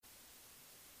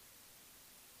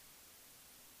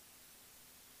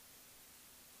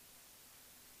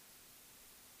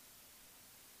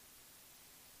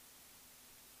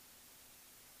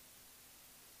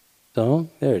So,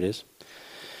 there it is.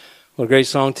 What a great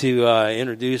song to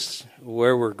introduce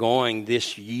where we're going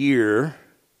this year.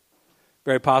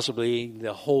 Very possibly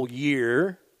the whole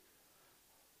year,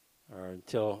 or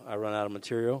until I run out of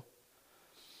material.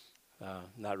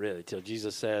 Not really, till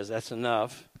Jesus says that's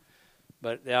enough.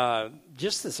 But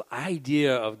just this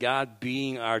idea of God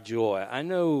being our joy. I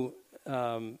know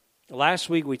last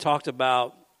week we talked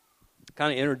about,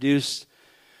 kind of introduced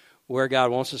where God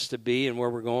wants us to be and where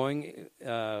we're going,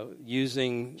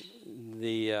 using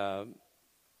the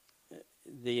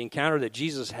encounter that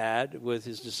Jesus had with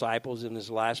his disciples in his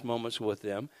last moments with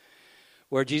them,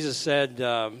 where Jesus said,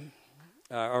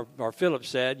 or Philip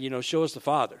said, show us the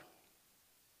Father,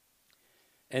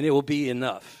 and it will be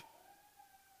enough.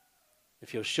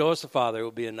 If you'll show us the Father, it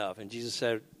will be enough. And Jesus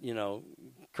said,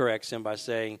 corrects him by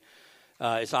saying,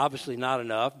 it's obviously not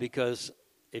enough, because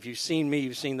if you've seen me,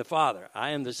 you've seen the Father.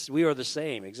 We are the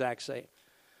same, exact same.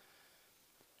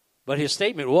 But his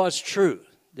statement was true,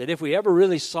 that if we ever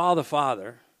really saw the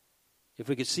Father, if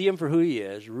we could see him for who he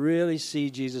is, really see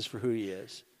Jesus for who he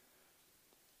is,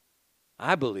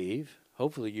 I believe,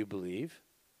 hopefully you believe,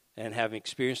 and have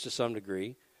experienced to some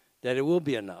degree, that it will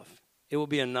be enough. It will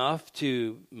be enough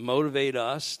to motivate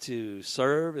us to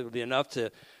serve. It will be enough to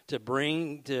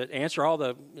answer all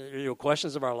the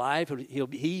questions of our life.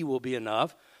 He will be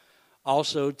enough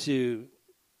also to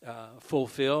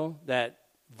fulfill that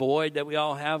void that we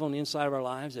all have on the inside of our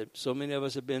lives, that so many of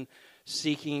us have been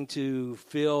seeking to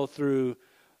fill through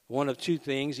one of two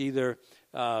things: either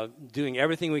doing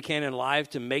everything we can in life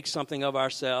to make something of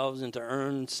ourselves and to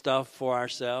earn stuff for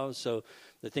ourselves, so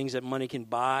the things that money can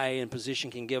buy and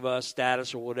position can give us,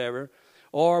 status or whatever,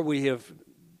 or we have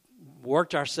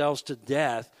worked ourselves to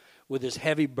death with this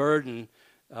heavy burden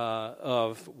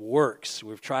of works.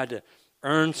 We've tried to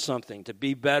earn something, to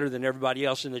be better than everybody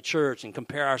else in the church, and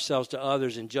compare ourselves to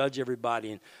others and judge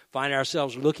everybody and find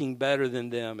ourselves looking better than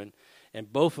them.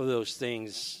 And both of those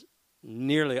things,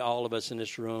 nearly all of us in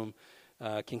this room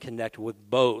can connect with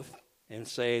both and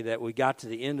say that we got to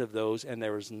the end of those and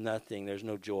there was nothing. There's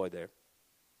no joy there.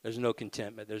 There's no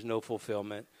contentment. There's no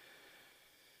fulfillment.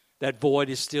 That void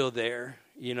is still there.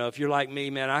 If you're like me,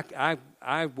 man,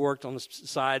 I worked on the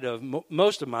side of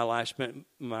most of my life, spent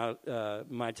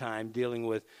my time dealing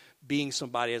with being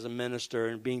somebody as a minister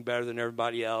and being better than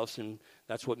everybody else, and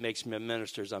that's what makes me a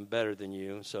minister, is I'm better than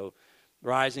you. So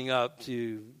rising up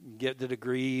to get the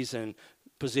degrees and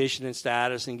position and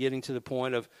status and getting to the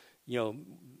point of,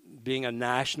 being a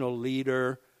national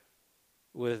leader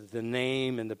with the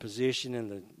name and the position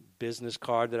and the business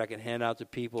card that I can hand out to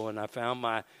people, and I found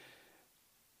my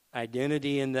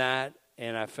identity in that,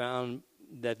 and I found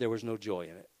that there was no joy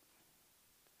in it.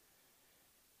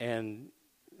 And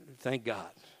thank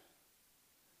God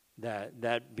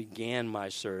that began my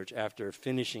search after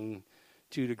finishing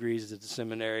 2 degrees at the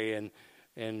seminary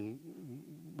and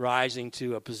rising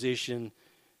to a position.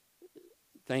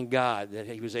 Thank God that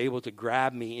he was able to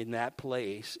grab me in that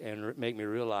place and make me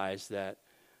realize that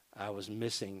I was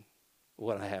missing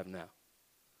what I have now.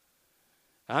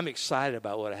 I'm excited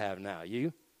about what I have now.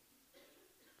 You?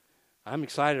 I'm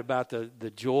excited about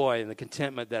the joy and the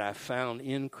contentment that I found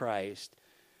in Christ.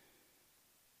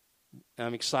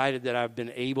 I'm excited that have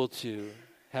been able to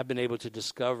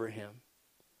discover him,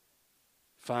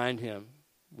 find him.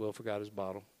 Will forgot his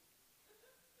bottle.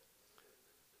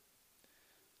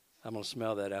 I'm going to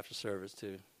smell that after service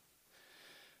too.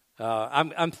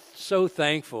 I'm so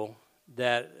thankful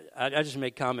that I just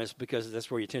make comments because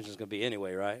that's where your attention is going to be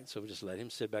anyway, right? So we'll just let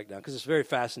him sit back down, because it's very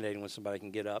fascinating when somebody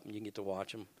can get up and you can get to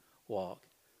watch him walk.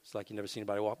 It's like you've never seen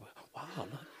anybody walk. Wow,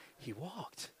 look, he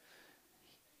walked.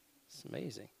 It's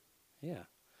amazing. Yeah,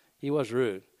 he was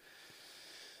rude.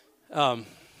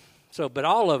 But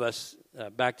all of us,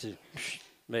 back to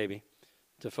maybe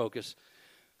to focus,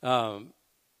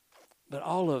 but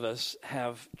all of us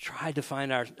have tried to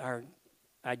find our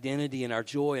identity and our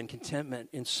joy and contentment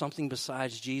in something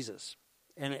besides Jesus.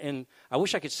 And I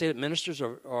wish I could say that ministers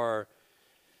are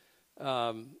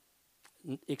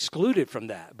excluded from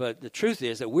that, but the truth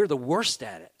is that we're the worst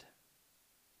at it.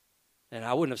 And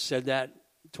I wouldn't have said that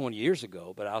 20 years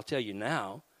ago, but I'll tell you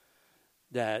now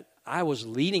that I was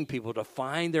leading people to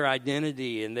find their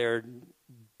identity and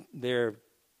their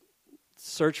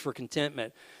search for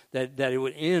contentment, that it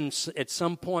would end at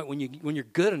some point when you're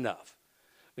good enough,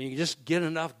 when you just get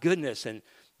enough goodness and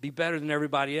be better than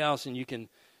everybody else, and you can,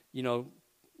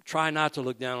 try not to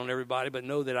look down on everybody, but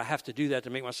know that I have to do that to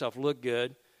make myself look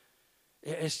good.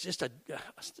 It's just a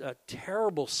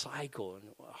terrible cycle and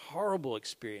a horrible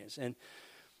experience. And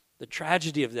the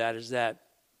tragedy of that is that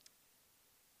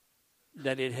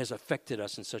it has affected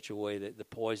us in such a way that the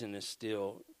poison is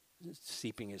still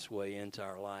seeping its way into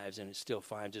our lives, and it still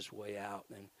finds its way out.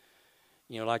 And,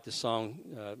 like the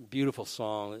song, beautiful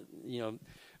song,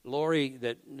 Lori,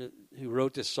 who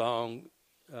wrote this song,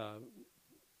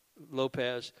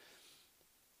 Lopez,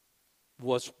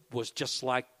 was just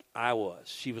like I was.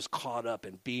 She was caught up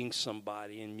in being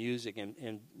somebody in music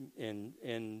and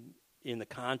in the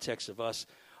context of us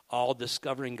all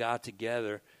discovering God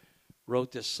together,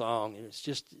 wrote this song. And it's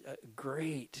just a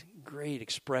great, great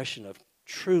expression of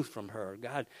truth from her.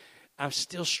 God, I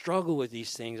still struggle with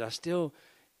these things. I still,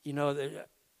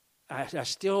 I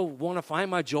still want to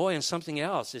find my joy in something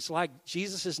else. It's like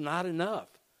Jesus is not enough.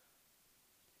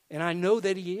 And I know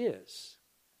that he is.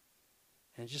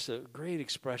 And just a great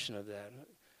expression of that.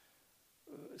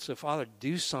 So, Father,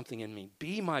 do something in me.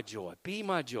 Be my joy. Be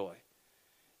my joy.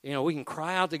 We can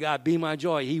cry out to God, be my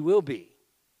joy. He will be.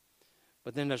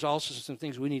 But then there's also some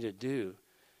things we need to do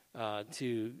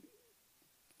to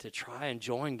try and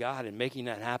join God in making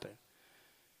that happen.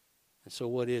 And so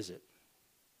what is it?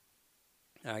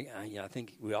 I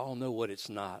think we all know what it's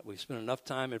not. We've spent enough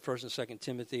time in 1 and 2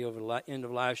 Timothy over the end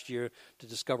of last year to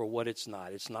discover what it's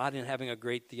not. It's not in having a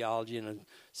great theology and a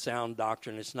sound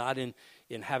doctrine. It's not in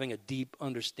having a deep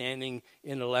understanding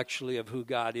intellectually of who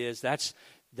God is.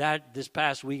 This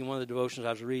past week in one of the devotions I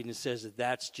was reading, it says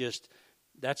that's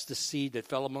the seed that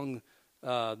fell on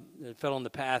the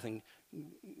path and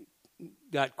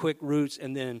got quick roots,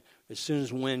 and then as soon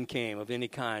as wind came of any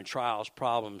kind, trials,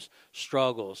 problems,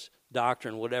 struggles,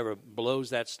 doctrine, whatever,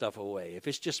 blows that stuff away. If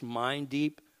it's just mind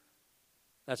deep,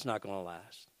 that's not going to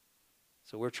last.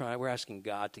 So we're asking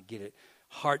God to get it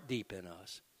heart deep in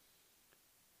us.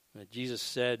 Jesus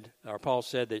said, or Paul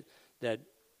said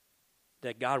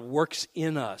that God works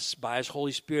in us by his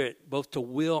Holy Spirit, both to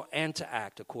will and to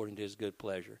act according to his good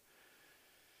pleasure.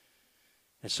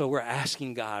 And so we're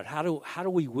asking God, how do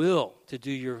we will to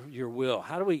do your will?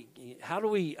 How do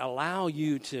we allow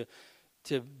you to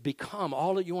become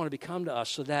all that you want to become to us,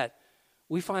 so that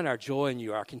we find our joy in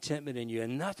you, our contentment in you,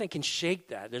 and nothing can shake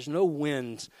that. There's no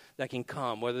winds that can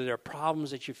come, whether they're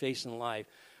problems that you face in life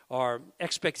or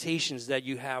expectations that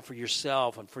you have for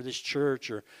yourself and for this church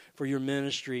or for your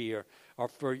ministry or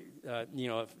for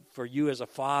for you as a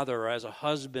father or as a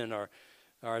husband or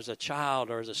as a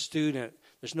child or as a student.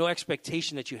 There's no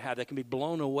expectation that you have that can be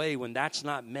blown away when that's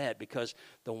not met, because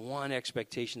the one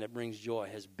expectation that brings joy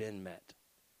has been met.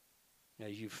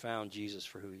 You've found Jesus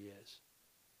for who he is.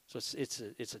 So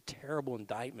it's a terrible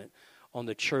indictment on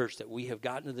the church that we have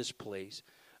gotten to this place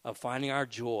of finding our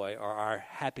joy or our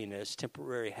happiness,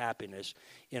 temporary happiness,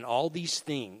 in all these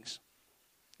things.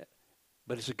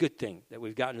 But it's a good thing that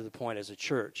we've gotten to the point as a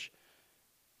church.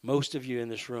 Most of you in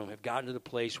this room have gotten to the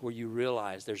place where you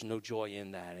realize there's no joy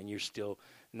in that, and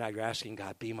now you're asking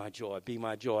God, be my joy, be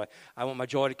my joy. I want my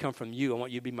joy to come from you. I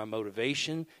want you to be my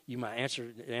motivation. You might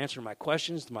answer my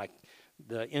questions,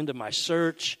 the end of my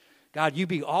search. God, you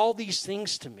be all these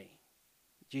things to me.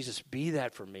 Jesus, be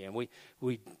that for me. And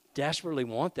we desperately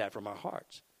want that from our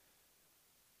hearts.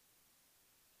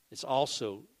 It's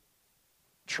also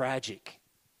tragic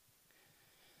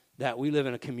that we live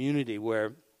in a community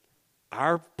where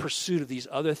our pursuit of these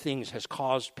other things has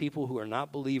caused people who are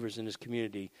not believers in this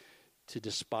community to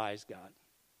despise God.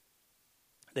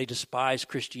 They despise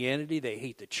Christianity. They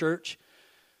hate the church.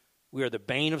 We are the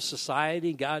bane of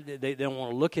society. God, they don't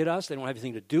want to look at us. They don't have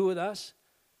anything to do with us.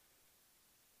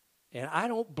 And I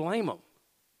don't blame them.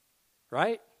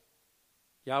 Right?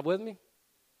 Y'all with me?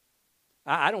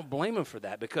 I don't blame them for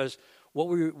that, because what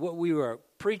we were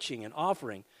preaching and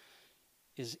offering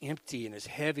is empty and it's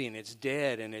heavy and it's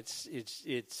dead and it's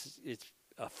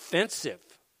offensive.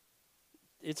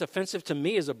 It's offensive to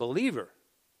me as a believer.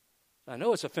 I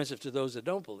know it's offensive to those that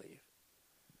don't believe.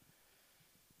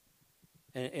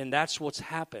 And that's what's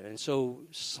happened. And so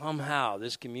somehow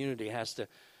this community has to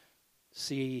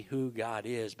see who God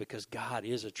is, because God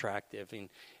is attractive and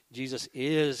Jesus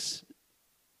is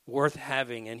worth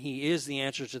having, and he is the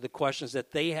answer to the questions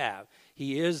that they have.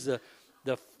 He is the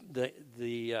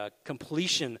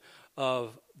completion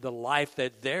of the life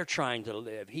that they're trying to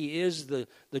live. He is the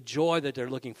joy that they're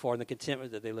looking for and the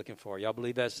contentment that they're looking for. Y'all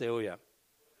believe that? Say, oh yeah.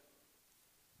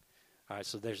 All right,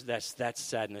 so that's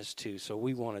sadness too. So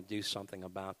we want to do something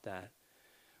about that.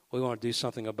 We want to do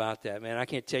something about that. Man, I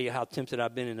can't tell you how tempted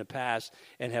I've been in the past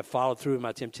and have followed through with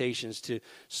my temptations to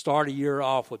start a year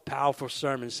off with powerful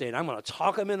sermons saying, I'm going to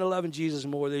talk them into loving Jesus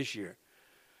more this year.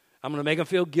 I'm going to make them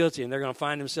feel guilty, and they're going to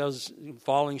find themselves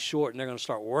falling short, and they're going to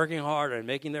start working harder and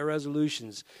making their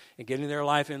resolutions and getting their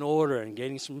life in order and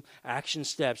getting some action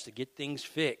steps to get things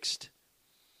fixed.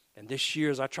 And this year,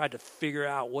 as I tried to figure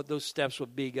out what those steps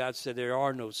would be, God said there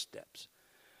are no steps.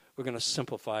 We're going to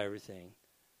simplify everything.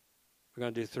 We're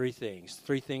going to do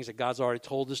three things that God's already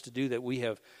told us to do that we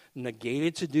have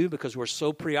negated to do because we're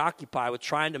so preoccupied with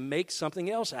trying to make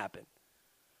something else happen.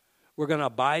 We're going to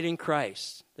abide in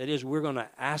Christ. That is, we're going to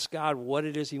ask God what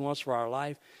it is he wants for our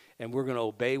life, and we're going to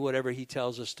obey whatever he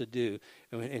tells us to do.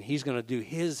 And he's going to do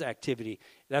his activity.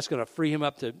 That's going to free him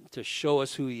up to show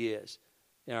us who he is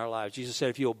in our lives. Jesus said,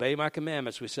 if you obey my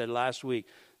commandments, we said last week,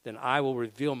 then I will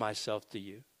reveal myself to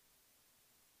you.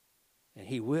 And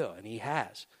he will, and he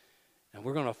has. And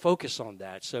we're going to focus on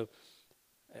that. So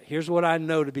here's what I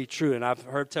know to be true, and I've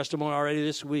heard testimony already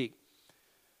this week.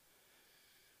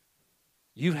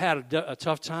 You've had a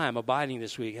tough time abiding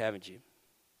this week, haven't you?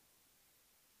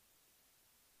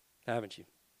 Haven't you?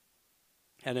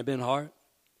 Hasn't it been hard?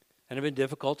 Hasn't it been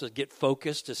difficult to get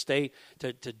focused, to stay,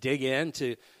 to dig in,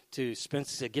 to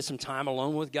get some time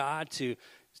alone with God, to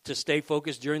stay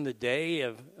focused during the day,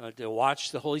 to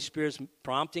watch the Holy Spirit's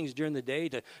promptings during the day,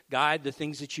 to guide the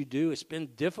things that you do? It's been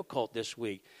difficult this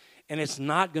week, and it's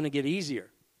not going to get easier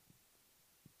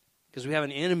because we have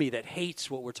an enemy that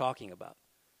hates what we're talking about.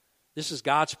 This is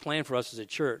God's plan for us as a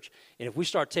church. And if we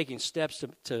start taking steps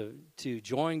to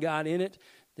join God in it,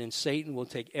 then Satan will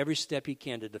take every step he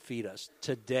can to defeat us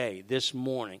today, this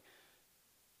morning.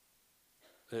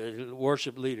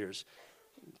 Worship leaders,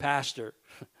 pastor,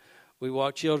 we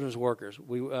walk children's workers,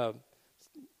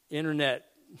 internet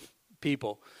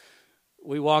people.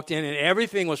 We walked in and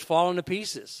everything was falling to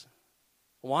pieces.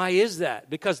 Why is that?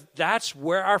 Because that's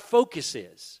where our focus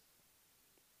is.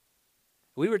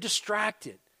 We were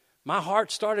distracted. My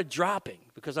heart started dropping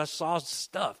because I saw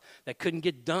stuff that couldn't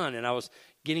get done, and I was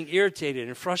getting irritated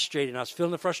and frustrated, and I was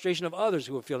feeling the frustration of others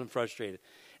who were feeling frustrated.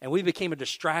 And we became a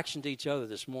distraction to each other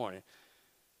this morning.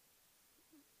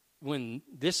 When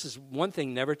this is one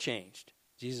thing never changed.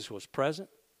 Jesus was present.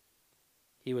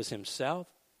 He was himself.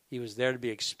 He was there to be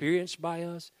experienced by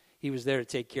us. He was there to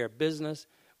take care of business,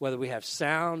 whether we have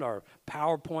sound or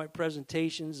PowerPoint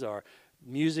presentations or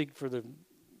music for the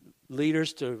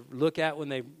leaders to look at when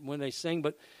they sing.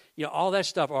 But all that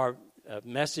stuff, or a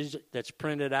message that's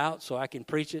printed out so I can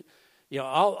preach it,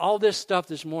 all this stuff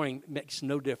this morning makes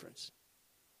no difference.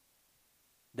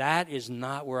 That is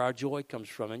not where our joy comes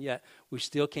from, and yet we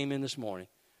still came in this morning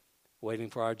waiting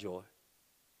for our joy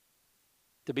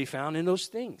to be found in those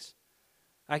things.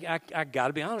 I got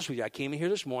to be honest with you. I came in here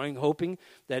this morning hoping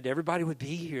that everybody would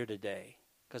be here today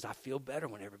because I feel better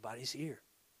when everybody's here.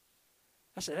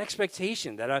 That's an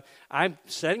expectation that I'm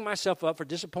setting myself up for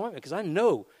disappointment because I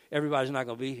know everybody's not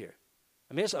going to be here.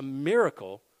 I mean, it's a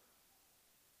miracle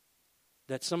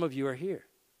that some of you are here.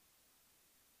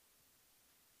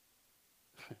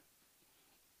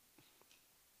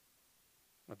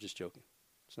 I'm just joking.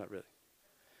 It's not really.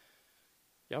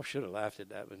 Y'all should have laughed at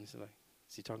that, but it's like,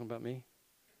 is he talking about me?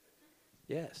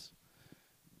 Yes.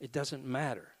 It doesn't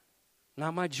matter.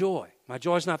 Not my joy. My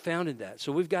joy is not found in that.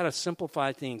 So we've got to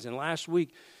simplify things. And last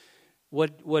week,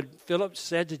 what Philip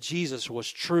said to Jesus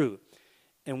was true.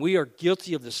 And we are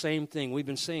guilty of the same thing. We've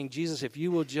been saying, Jesus, if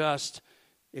you would just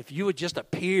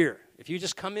appear, if you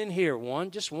just come in here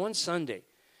just one Sunday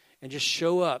and just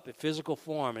show up in physical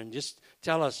form and just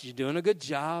tell us you're doing a good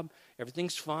job,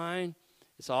 everything's fine,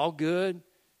 it's all good.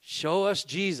 Show us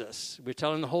Jesus. We're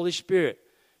telling the Holy Spirit,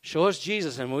 show us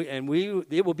Jesus, and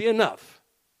it will be enough.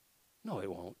 No,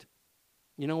 it won't.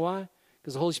 You know why?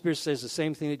 Because the Holy Spirit says the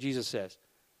same thing that Jesus says.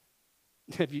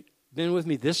 Have you been with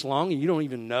me this long and you don't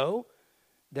even know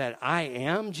that I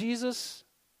am Jesus?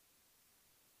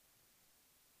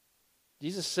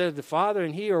 Jesus said the Father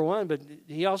and He are one, but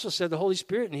He also said the Holy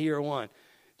Spirit and He are one.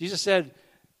 Jesus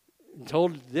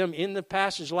told them in the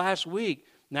passage last week,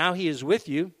 now He is with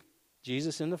you,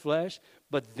 Jesus in the flesh,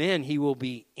 but then He will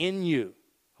be in you,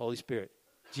 Holy Spirit,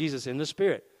 Jesus in the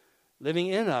Spirit, living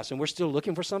in us, and we're still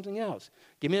looking for something else.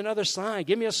 Give me another sign.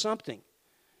 Give me a something.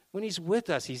 When He's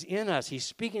with us, He's in us, He's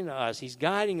speaking to us, He's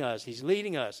guiding us, He's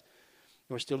leading us,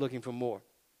 and we're still looking for more.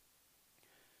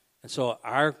 And so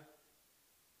our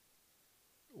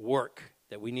work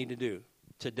that we need to do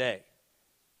today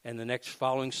and the next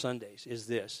following Sundays is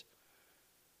this.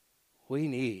 We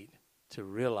need to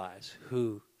realize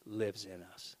who lives in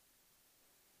us.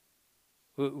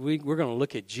 We're going to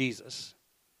look at Jesus.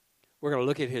 We're going to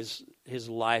look at his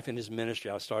life and his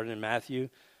ministry. I started in Matthew.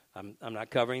 I'm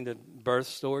not covering the birth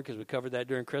story because we covered that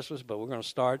during Christmas, but we're going to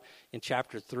start in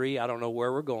chapter 3. I don't know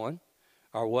where we're going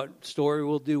or what story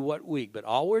we'll do what week, but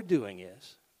all we're doing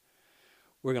is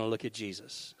we're going to look at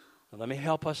Jesus. Now, let me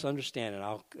help us understand, and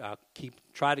I'll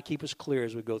try to keep us clear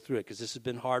as we go through it because this has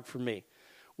been hard for me.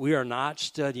 We are not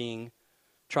studying,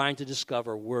 trying to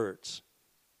discover words.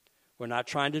 We're not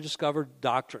trying to discover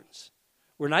doctrines.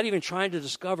 We're not even trying to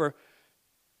discover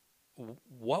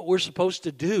what we're supposed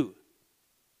to do.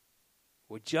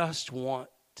 We just want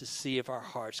to see if our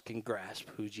hearts can grasp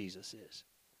who Jesus is.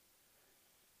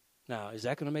 Now, is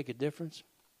that going to make a difference?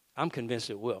 I'm convinced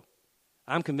it will.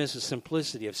 I'm convinced the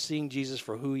simplicity of seeing Jesus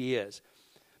for who he is,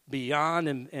 beyond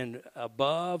and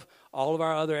above all of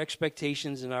our other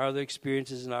expectations and our other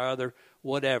experiences and our other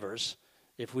whatevers,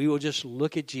 if we will just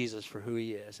look at Jesus for who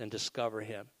he is and discover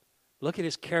him. Look at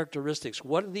his characteristics.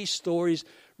 What do these stories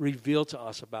reveal to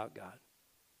us about God?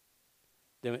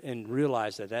 And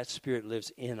realize that Spirit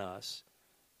lives in us.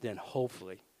 Then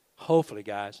hopefully,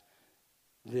 guys,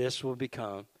 this will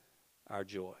become our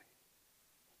joy.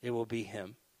 It will be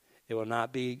him. It will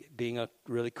not be being a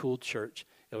really cool church.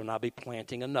 It will not be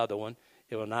planting another one.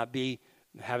 It will not be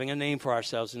having a name for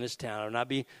ourselves in this town. It will not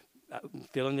be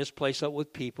filling this place up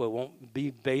with people. It won't be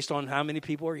based on how many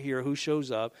people are here, who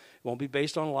shows up. It won't be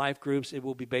based on life groups. It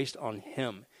will be based on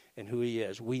him and who he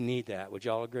is. We need that. Would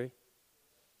y'all agree?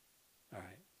 All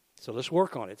right. So let's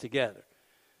work on it together.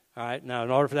 All right. Now,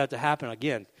 in order for that to happen,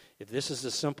 again, if this is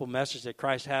the simple message that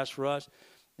Christ has for us,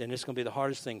 then it's going to be the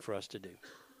hardest thing for us to do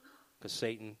because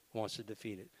Satan wants to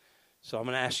defeat it. So I'm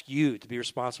going to ask you to be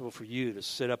responsible for you to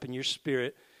sit up in your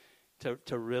spirit,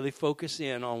 to really focus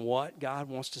in on what God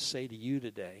wants to say to you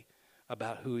today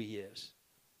about who he is.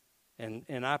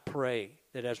 And I pray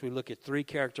that as we look at three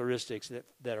characteristics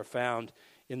that are found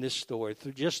in this story,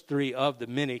 just three of the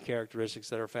many characteristics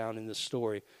that are found in this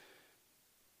story,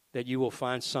 that you will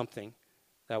find something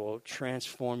that will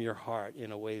transform your heart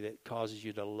in a way that causes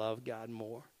you to love God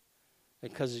more.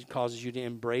 Because it causes you to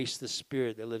embrace the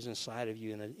Spirit that lives inside of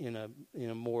you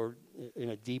in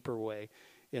a deeper way,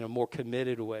 in a more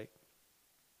committed way.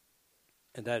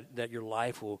 And that your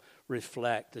life will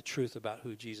reflect the truth about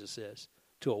who Jesus is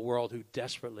to a world who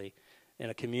desperately,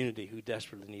 and a community who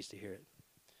desperately needs to hear it.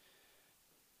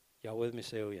 Y'all with me?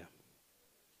 Say, oh yeah.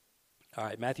 All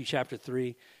right, Matthew chapter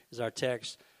 3 is our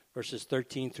text, verses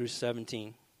 13 through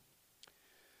 17.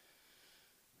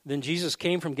 Then Jesus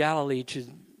came from Galilee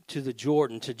to the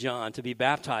Jordan to John to be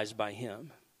baptized by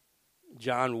him.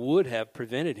 John would have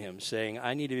prevented him, saying,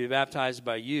 I need to be baptized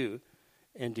by you,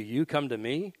 and do you come to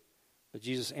me? But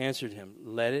Jesus answered him,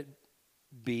 let it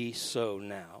be so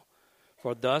now,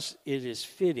 for thus it is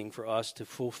fitting for us to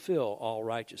fulfill all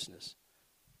righteousness.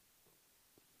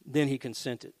 Then he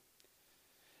consented.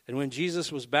 And when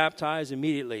Jesus was baptized,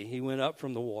 immediately he went up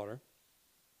from the water,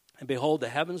 and behold, the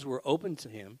heavens were opened to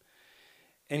him,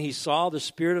 and he saw the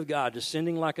Spirit of God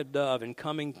descending like a dove and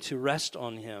coming to rest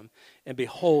on him. And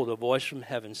behold, a voice from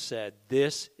heaven said,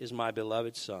 this is my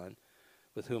beloved Son,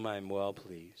 with whom I am well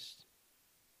pleased.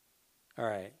 All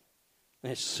right.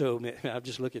 And I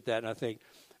just look at that and I think,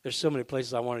 there's so many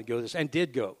places I wanted to go and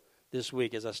did go this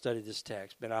week as I studied this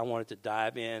text. But I wanted to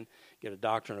dive in, get a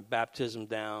doctrine of baptism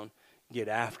down, get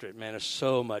after it. Man, there's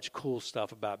so much cool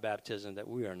stuff about baptism that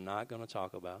we are not going to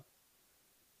talk about.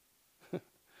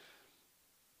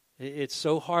 It's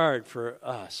so hard for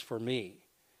us, for me,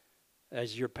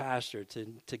 as your pastor,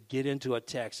 to get into a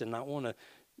text and not want to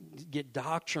get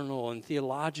doctrinal and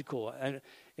theological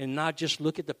and not just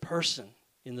look at the person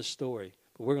in the story.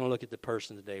 But we're going to look at the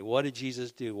person today. What did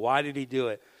Jesus do? Why did he do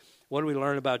it? What do we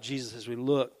learn about Jesus as we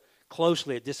look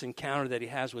closely at this encounter that he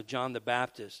has with John the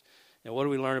Baptist? And what do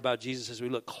we learn about Jesus as we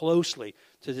look closely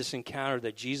to this encounter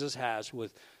that Jesus has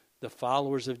with the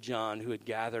followers of John who had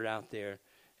gathered out there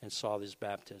and saw this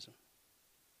baptism?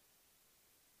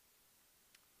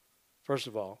 First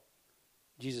of all,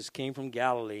 Jesus came from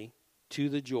Galilee to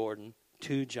the Jordan,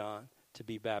 to John, to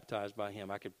be baptized by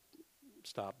him. I could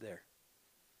stop there.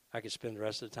 I could spend the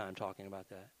rest of the time talking about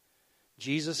that.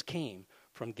 Jesus came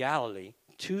from Galilee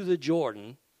to the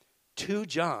Jordan, to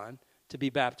John, to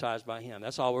be baptized by him.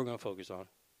 That's all we're going to focus on.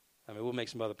 I mean, we'll make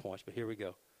some other points, but here we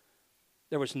go.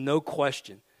 There was no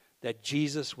question that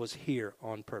Jesus was here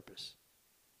on purpose.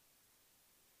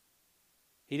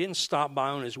 He didn't stop by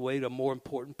on his way to a more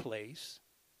important place.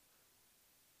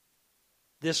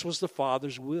 This was the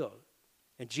Father's will.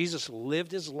 And Jesus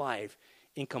lived his life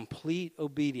in complete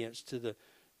obedience to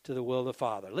the will of the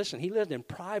Father. Listen, he lived in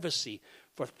privacy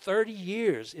for 30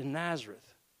 years in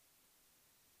Nazareth.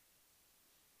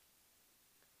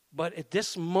 But at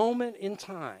this moment in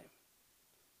time,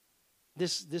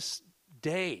 this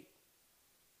day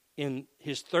in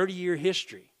his 30-year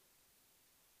history,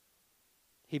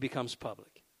 he becomes public.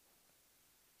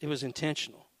 It was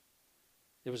intentional.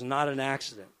 It was not an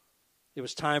accident. It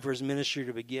was time for his ministry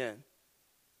to begin.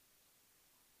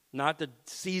 Not the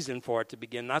season for it to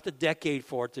begin, not the decade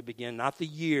for it to begin, not the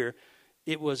year.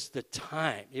 It was the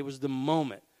time. It was the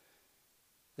moment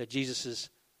that Jesus'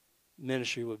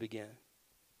 ministry would begin.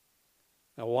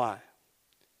 Now, why?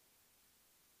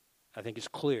 I think it's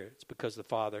clear. It's because the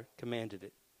Father commanded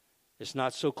it. It's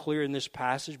not so clear in this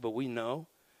passage, but we know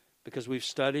because we've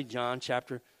studied John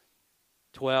chapter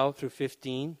 12 through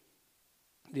 15,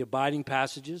 the abiding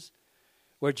passages,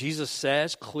 where Jesus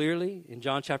says clearly, in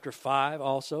John chapter 5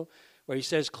 also, where he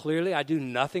says clearly, I do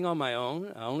nothing on my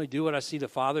own. I only do what I see the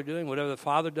Father doing. Whatever the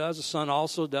Father does, the Son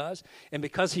also does. And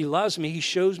because he loves me, he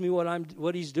shows me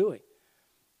what he's doing.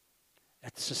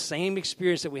 That's the same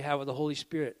experience that we have with the Holy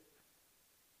Spirit.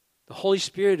 The Holy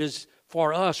Spirit is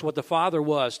for us what the Father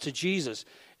was to Jesus.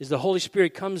 Is the Holy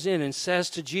Spirit comes in and says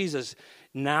to Jesus,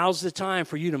 now's the time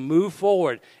for you to move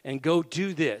forward and go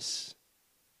do this.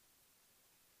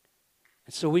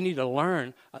 And so we need to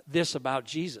learn this about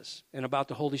Jesus and about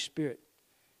the Holy Spirit,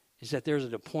 is that there's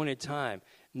an appointed time.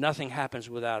 Nothing happens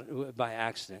by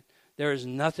accident. There is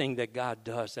nothing that God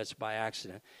does that's by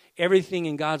accident. Everything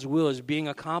in God's will is being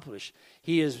accomplished.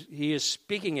 He is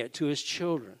speaking it to his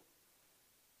children.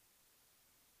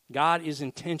 God is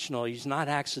intentional. He's not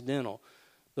accidental.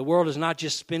 The world is not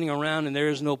just spinning around and there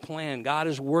is no plan. God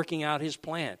is working out his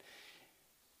plan.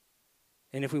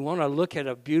 And if we want to look at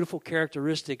a beautiful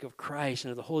characteristic of Christ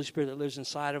and of the Holy Spirit that lives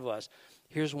inside of us,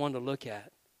 here's one to look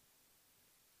at.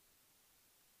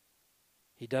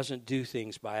 He doesn't do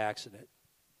things by accident.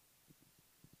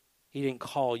 He didn't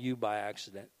call you by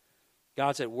accident.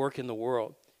 God's at work in the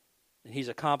world, and he's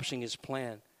accomplishing his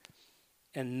plan.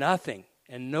 And nothing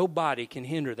and nobody can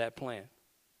hinder that plan.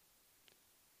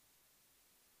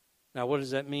 Now, what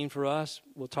does that mean for us?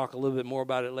 We'll talk a little bit more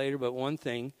about it later, but one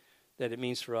thing that it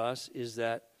means for us is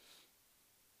that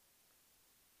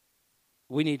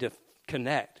we need to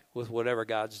connect with whatever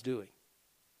God's doing.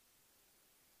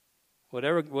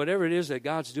 Whatever it is that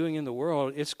God's doing in the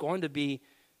world, it's going to be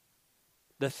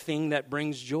the thing that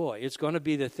brings joy. It's going to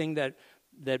be the thing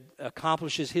that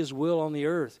accomplishes his will on the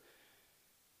earth.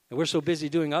 And we're so busy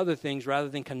doing other things rather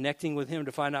than connecting with him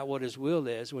to find out what his will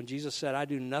is. When Jesus said, I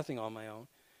do nothing on my own.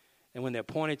 And when the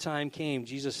appointed time came,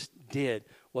 Jesus did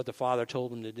what the Father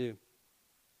told him to do.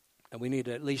 And we need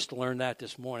to at least learn that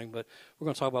this morning. But we're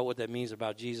going to talk about what that means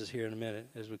about Jesus here in a minute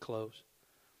as we close.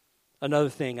 Another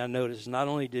thing I noticed, not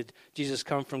only did Jesus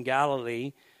come from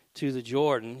Galilee to the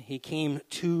Jordan, he came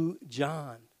to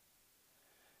John.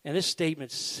 And this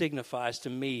statement signifies to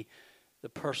me the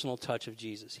personal touch of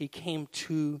Jesus. He came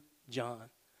to John.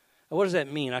 And what does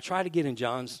that mean? I tried to get in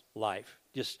John's life.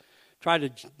 Just tried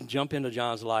to jump into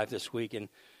John's life this week. And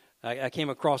I came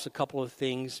across a couple of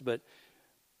things but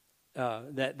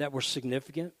that were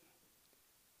significant.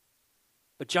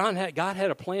 But God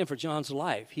had a plan for John's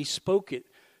life. He spoke it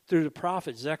through the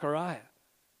prophet Zechariah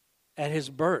at his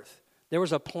birth. There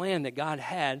was a plan that God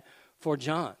had for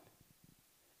John.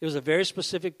 It was a very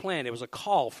specific plan. It was a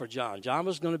call for John. John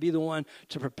was going to be the one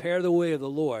to prepare the way of the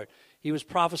Lord. He was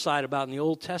prophesied about in the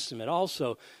Old Testament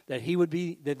also that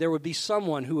there would be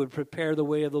someone who would prepare the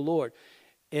way of the Lord.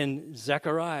 And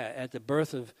Zechariah, at the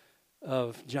birth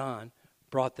of John,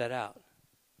 brought that out.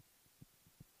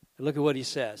 And look at what he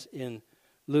says in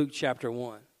Luke chapter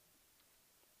 1.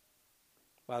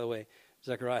 By the way,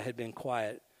 Zechariah had been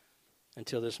quiet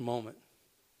until this moment,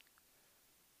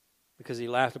 because he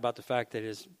laughed about the fact that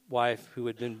his wife, who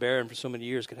had been barren for so many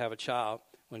years, could have a child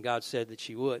when God said that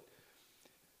she would.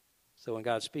 So when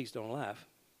God speaks, don't laugh.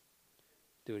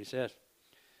 Do what he says.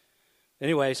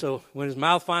 Anyway, so when his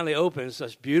mouth finally opens,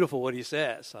 it's beautiful what he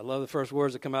says. I love the first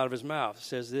words that come out of his mouth. It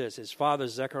says this: his father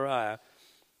Zechariah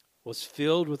was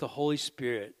filled with the Holy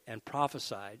Spirit and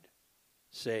prophesied,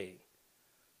 saying,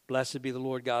 Blessed be the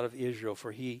Lord God of Israel,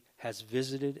 for he has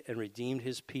visited and redeemed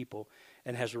his people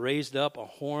and has raised up a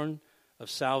horn of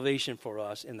salvation for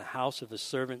us in the house of his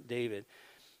servant David,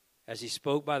 as he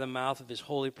spoke by the mouth of his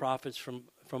holy prophets from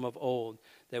of old,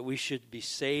 that we should be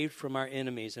saved from our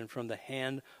enemies and from the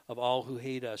hand of all who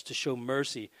hate us, to show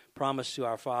mercy promised to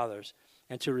our fathers,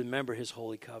 and to remember his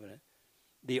holy covenant,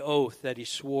 the oath that he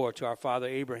swore to our father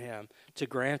Abraham, to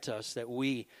grant us that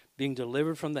we, being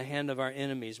delivered from the hand of our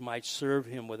enemies, might serve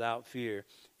him without fear,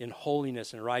 in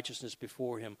holiness and righteousness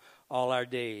before him all our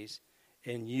days.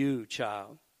 And you,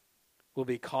 child, will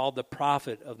be called the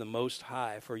prophet of the Most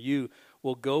High, for you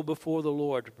will go before the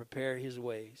Lord to prepare his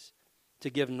ways, to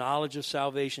give knowledge of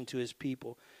salvation to his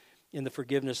people in the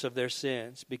forgiveness of their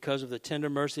sins, because of the tender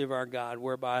mercy of our God,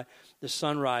 whereby the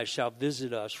sunrise shall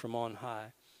visit us from on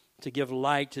high, to give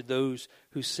light to those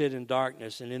who sit in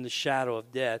darkness and in the shadow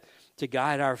of death, to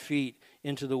guide our feet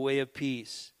into the way of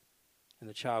peace. And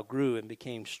the child grew and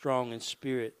became strong in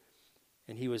spirit,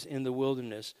 and he was in the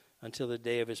wilderness until the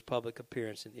day of his public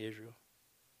appearance in Israel.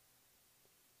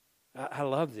 I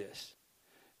love this.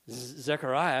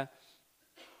 Zechariah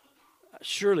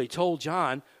surely told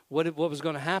John what was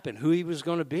going to happen, who he was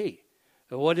going to be,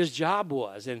 what his job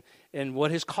was, and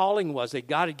what his calling was. That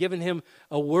God had given him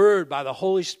a word by the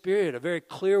Holy Spirit, a very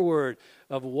clear word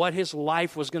of what his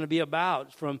life was going to be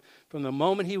about from the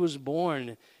moment he was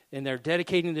born. And they're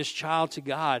dedicating this child to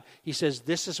God. He says,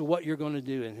 this is what you're going to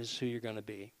do, and this is who you're going to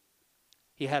be.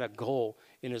 He had a goal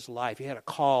in his life. He had a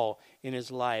call in his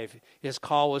life. His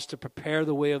call was to prepare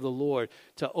the way of the Lord,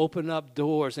 to open up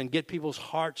doors and get people's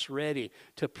hearts ready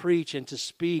to preach and to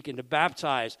speak and to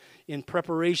baptize in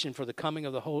preparation for the coming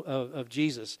of of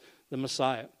Jesus, the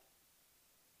Messiah.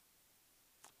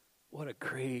 What a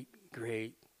great,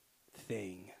 great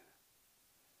thing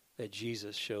that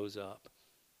Jesus shows up.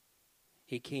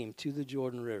 He came to the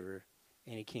Jordan River,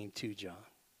 and he came to John.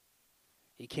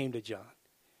 He came to John.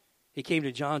 He came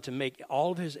to John to make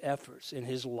all of his efforts in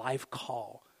his life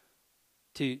call,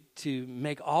 to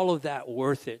make all of that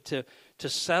worth it, to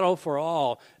settle for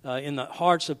all in the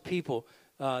hearts of people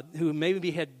who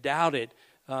maybe had doubted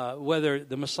whether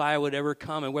the Messiah would ever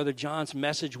come, and whether John's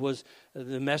message was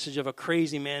the message of a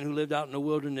crazy man who lived out in the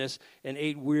wilderness and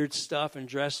ate weird stuff and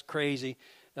dressed crazy,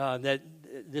 that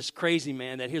this crazy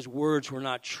man, that his words were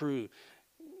not true.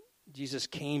 Jesus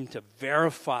came to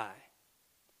verify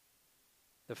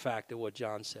the fact that what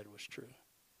John said was true.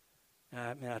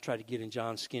 I tried to get in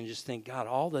John's skin, just think, God,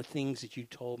 all the things that you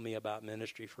told me about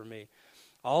ministry for me,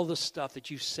 all the stuff that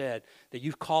you said, that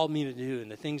you've called me to do,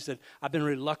 and the things that I've been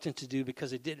reluctant to do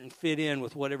because it didn't fit in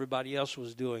with what everybody else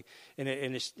was doing.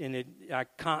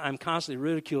 I'm constantly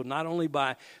ridiculed, not only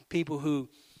by people who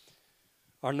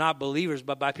are not believers,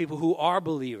 but by people who are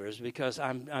believers, because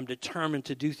I'm determined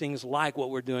to do things like what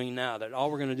we're doing now, that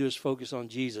all we're going to do is focus on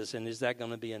Jesus, and is that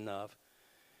going to be enough?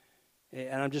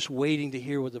 And I'm just waiting to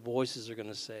hear what the voices are going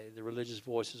to say, the religious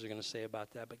voices are going to say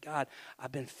about that. But God,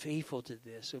 I've been faithful to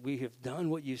this. We have done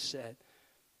what you said.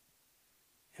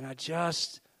 And I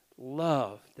just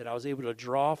love that I was able to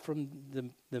draw from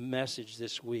the message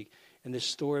this week. And this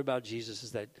story about Jesus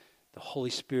is that the Holy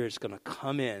Spirit is going to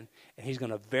come in, and he's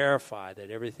going to verify that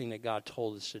everything that God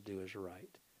told us to do is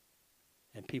right.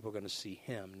 And people are going to see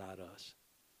him, not us.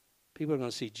 People are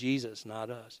going to see Jesus, not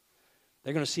us.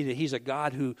 They're going to see that he's a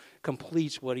God who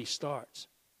completes what he starts.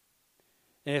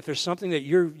 And if there's something that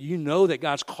you know that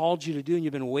God's called you to do, and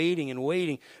you've been waiting and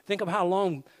waiting, think of how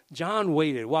long John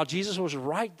waited while Jesus was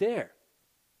right there.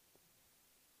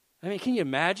 I mean, can you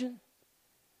imagine?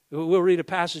 We'll read a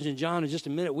passage in John in just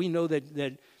a minute. We know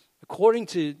that according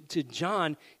to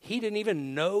John, he didn't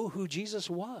even know who Jesus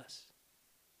was.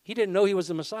 He didn't know he was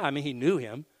the Messiah. I mean, he knew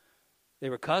him. They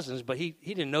were cousins, but he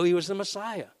didn't know he was the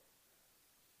Messiah.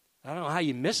 I don't know how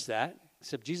you missed that,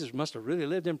 except Jesus must have really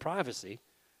lived in privacy.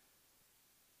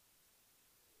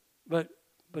 But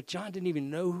John didn't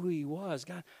even know who he was.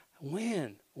 God,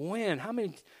 when? How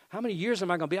many years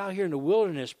am I going to be out here in the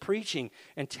wilderness preaching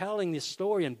and telling this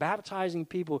story and baptizing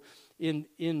people in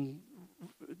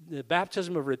the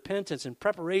baptism of repentance and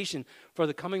preparation for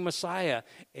the coming Messiah,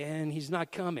 and he's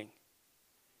not coming?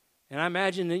 And I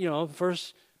imagine that, the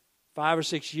first 5 or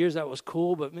 6 years that was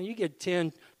cool, but man, you get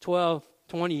 10, 12,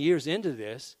 20 years into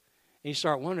this, and you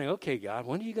start wondering, okay, God,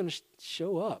 when are you going to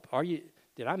show up?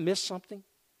 Did I miss something?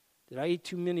 Did I eat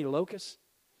too many locusts?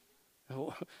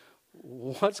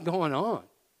 What's going on?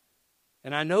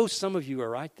 And I know some of you are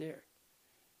right there.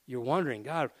 You're wondering,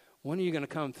 God, when are you going to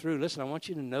come through? Listen, I want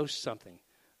you to know something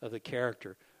of the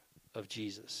character of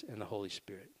Jesus and the Holy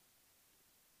Spirit.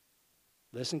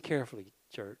 Listen carefully,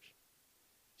 church.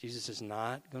 Jesus is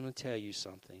not going to tell you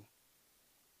something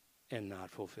and not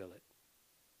fulfill it.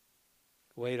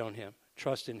 Wait on him.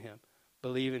 Trust in him.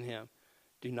 Believe in him.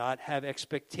 Do not have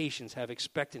expectations. Have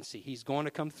expectancy. He's going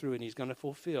to come through, and he's going to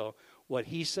fulfill what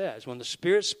he says. When the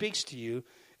Spirit speaks to you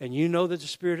and you know that the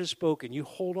Spirit has spoken, you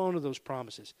hold on to those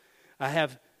promises. I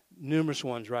have numerous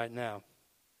ones right now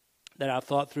that I've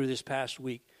thought through this past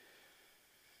week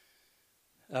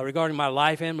regarding my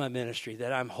life and my ministry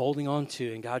that I'm holding on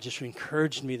to. And God just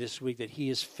encouraged me this week that he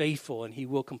is faithful and he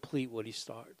will complete what he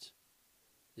starts.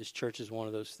 This church is one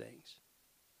of those things.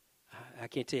 I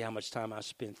can't tell you how much time I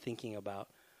spend thinking about,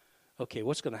 okay,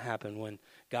 what's going to happen when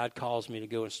God calls me to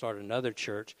go and start another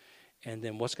church, and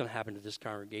then what's going to happen to this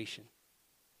congregation?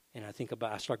 And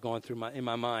I start going through in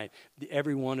my mind,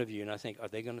 every one of you, and I think, are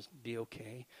they going to be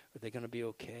okay? Are they going to be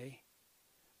okay?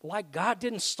 Like God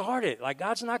didn't start it. Like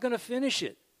God's not going to finish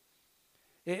it.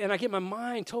 And I get my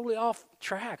mind totally off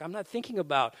track. I'm not thinking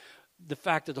about the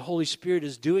fact that the Holy Spirit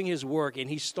is doing his work, and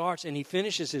he starts and he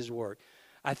finishes his work.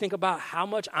 I think about how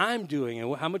much I'm doing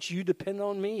and how much you depend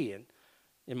on me, and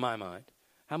in my mind,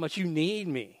 how much you need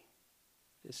me.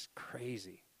 It's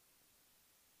crazy.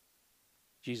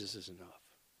 Jesus is enough.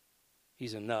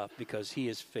 He's enough because he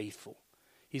is faithful.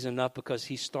 He's enough because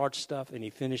he starts stuff and he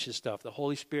finishes stuff. The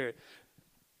Holy Spirit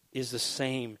is the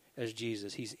same as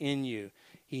Jesus. He's in you.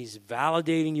 He's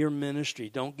validating your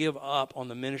ministry. Don't give up on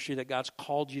the ministry that God's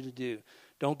called you to do.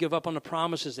 Don't give up on the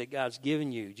promises that God's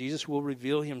given you. Jesus will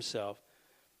reveal himself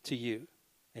to you,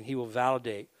 and he will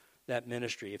validate that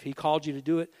ministry. If he called you to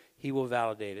do it, he will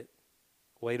validate it.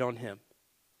 Wait on him.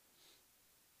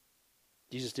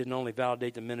 Jesus didn't only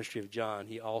validate the ministry of John,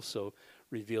 he also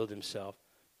revealed himself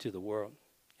to the world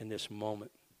in this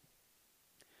moment.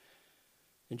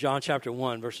 In John chapter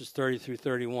 1, verses 30 through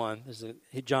 31, is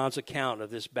John's account of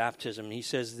this baptism. And he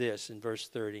says this in verse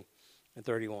 30 and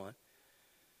 31.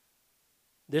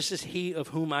 This is he of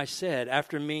whom I said,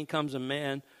 after me comes a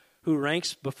man who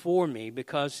ranks before me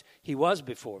because he was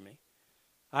before me.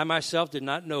 I myself did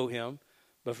not know him,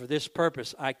 but for this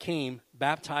purpose I came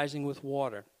baptizing with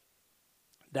water,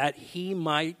 that he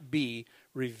might be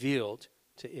revealed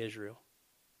to Israel.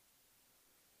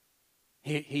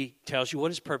 He tells you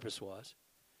what his purpose was.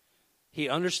 He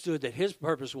understood that his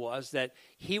purpose was that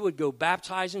he would go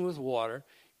baptizing with water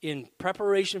in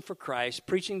preparation for Christ,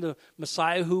 preaching the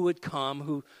Messiah who would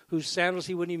come, whose sandals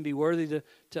he wouldn't even be worthy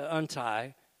to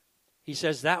untie. He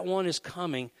says that one is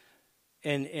coming,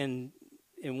 and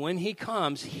when he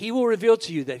comes, he will reveal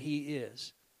to you that he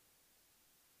is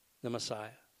the Messiah.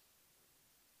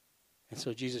 And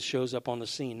so Jesus shows up on the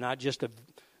scene, not just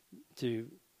to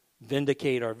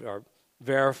vindicate or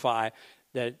verify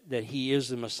that he is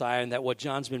the Messiah and that what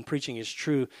John's been preaching is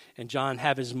true, and John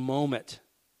have his moment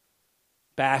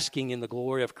basking in the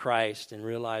glory of Christ and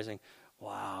realizing,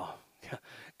 wow,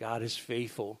 God is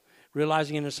faithful.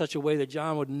 Realizing it in such a way that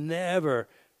John would never,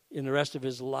 in the rest of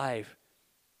his life,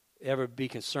 ever be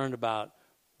concerned about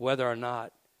whether or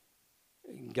not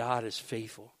God is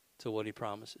faithful to what he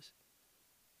promises.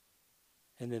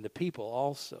 And then the people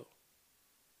also.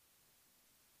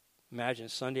 Imagine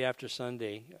Sunday after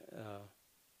Sunday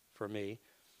for me,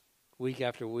 week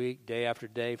after week, day after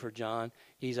day for John.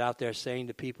 He's out there saying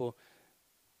to people,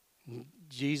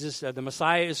 Jesus, the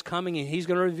Messiah is coming, and he's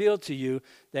going to reveal to you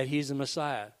that he's the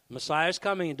Messiah. Messiah is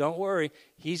coming, and don't worry,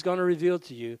 he's going to reveal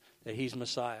to you that he's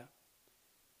Messiah.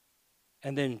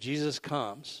 And then Jesus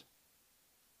comes,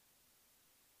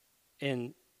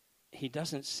 and he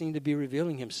doesn't seem to be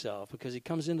revealing himself because he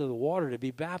comes into the water to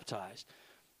be baptized.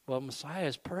 Well, Messiah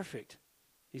is perfect.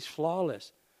 He's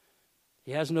flawless.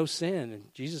 He has no sin.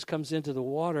 And Jesus comes into the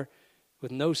water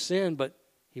with no sin, but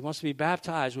he wants to be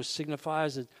baptized, which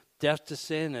signifies a death to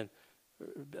sin and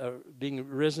being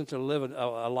risen to live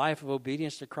a life of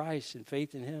obedience to Christ and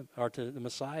faith in him, or to the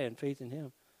Messiah and faith in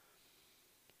him.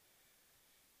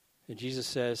 And Jesus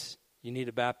says, you need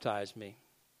to baptize me.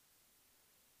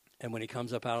 And when he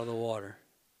comes up out of the water,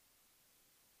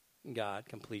 God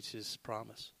completes his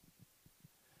promise.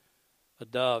 A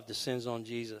dove descends on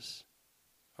Jesus,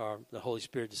 or the Holy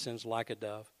Spirit descends like a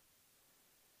dove.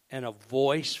 And a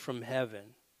voice from heaven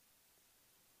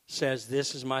says,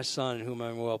 this is my son in whom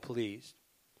I'm well pleased.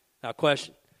 Now,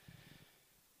 question.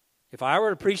 If I were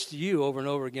to preach to you over and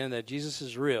over again that Jesus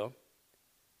is real,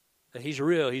 that he's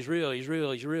real, he's real, he's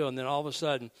real, he's real, and then all of a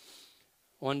sudden,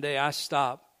 one day I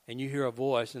stop and you hear a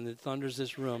voice and it thunders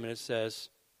this room and it says,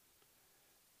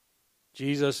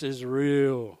 Jesus is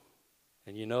real.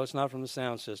 And you know it's not from the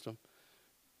sound system,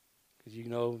 because you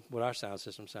know what our sound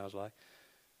system sounds like.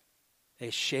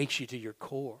 It shakes you to your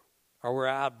core. Or we're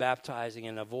out baptizing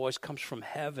and a voice comes from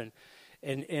heaven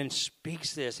and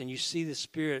speaks this, and you see the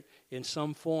Spirit in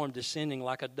some form descending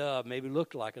like a dove, maybe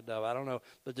looked like a dove, I don't know,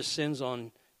 but descends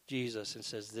on Jesus and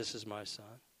says, this is my son.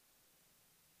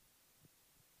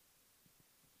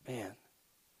 Man,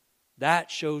 that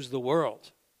shows the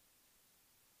world.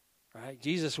 Right?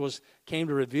 Jesus came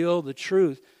to reveal the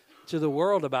truth to the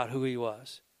world about who he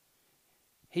was.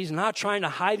 He's not trying to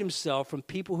hide himself from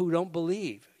people who don't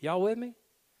believe. Y'all with me?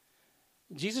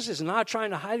 Jesus is not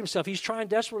trying to hide himself. He's trying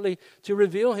desperately to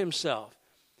reveal himself.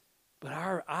 But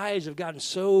our eyes have gotten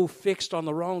so fixed on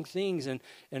the wrong things, and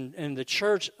the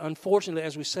church, unfortunately,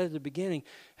 as we said at the beginning,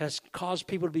 has caused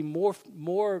people to be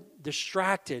more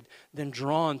distracted than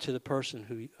drawn to the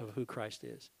person of who Christ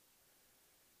is.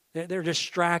 They're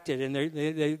distracted, and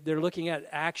they're looking at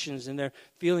actions, and they're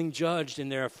feeling judged, and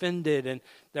they're offended, and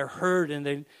they're hurt,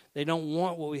 and they don't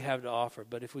want what we have to offer.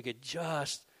 But if we could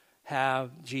just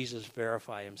have Jesus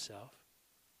verify himself.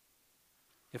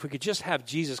 If we could just have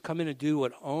Jesus come in and do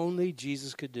what only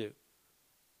Jesus could do.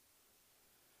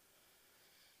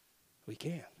 We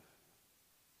can.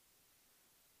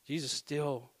 Jesus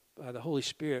still, by the Holy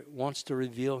Spirit, wants to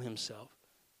reveal himself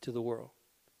to the world.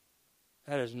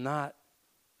 That is not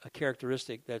a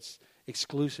characteristic that's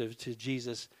exclusive to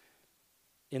Jesus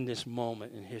in this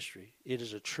moment in history. It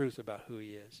is a truth about who he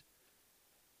is.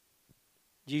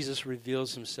 Jesus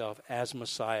reveals himself as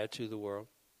Messiah to the world.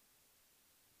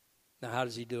 Now, how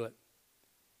does he do it?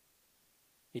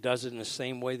 He does it in the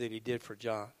same way that he did for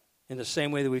John, in the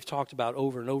same way that we've talked about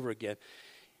over and over again.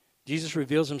 Jesus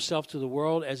reveals himself to the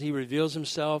world as he reveals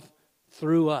himself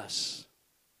through us.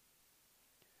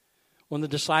 When the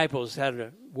disciples had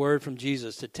a word from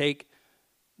Jesus to take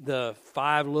the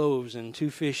 5 loaves and 2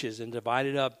 fishes and divide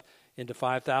it up into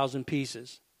 5,000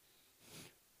 pieces,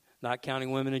 not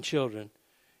counting women and children,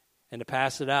 and to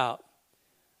pass it out.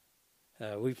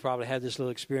 We've probably had this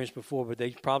little experience before, but they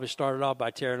probably started off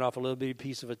by tearing off a little bitty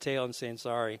piece of a tail and saying,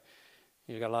 sorry,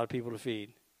 you got a lot of people to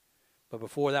feed. But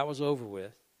before that was over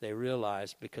with, they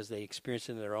realized, because they experienced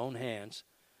it in their own hands,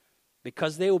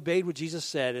 because they obeyed what Jesus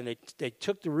said, and they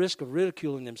took the risk of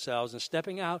ridiculing themselves and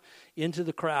stepping out into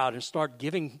the crowd and start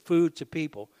giving food to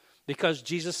people, because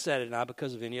Jesus said it, not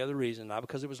because of any other reason, not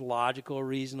because it was logical or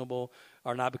reasonable,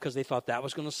 or not because they thought that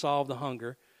was going to solve the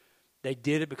hunger. They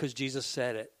did it because Jesus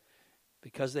said it.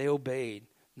 Because they obeyed,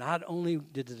 not only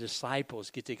did the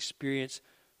disciples get to experience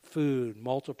food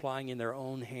multiplying in their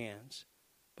own hands,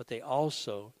 but they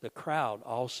also, the crowd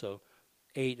also,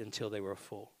 ate until they were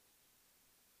full.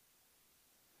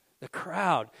 The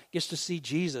crowd gets to see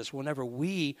Jesus whenever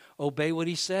we obey what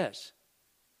he says.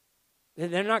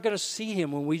 They're not going to see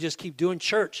him when we just keep doing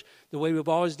church the way we've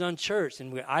always done church,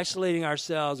 and we're isolating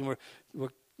ourselves, and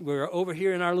we're over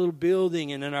here in our little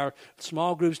building and in our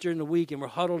small groups during the week, and we're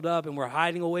huddled up and we're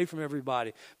hiding away from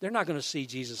everybody. They're not going to see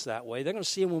Jesus that way. They're going to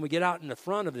see him when we get out in the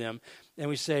front of them and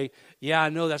we say, yeah, I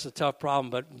know that's a tough problem,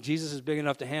 but Jesus is big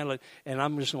enough to handle it, and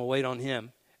I'm just going to wait on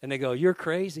him. And they go, you're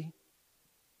crazy.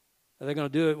 And they're going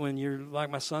to do it when you're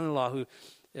like my son-in-law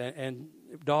and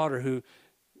daughter who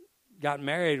got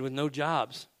married with no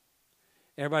jobs.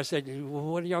 Everybody said, well,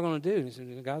 what are y'all going to do? And he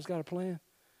said, God's got a plan.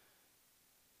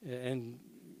 And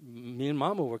me and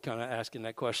Mama were kind of asking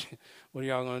that question, what are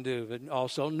y'all going to do? But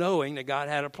also knowing that God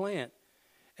had a plan.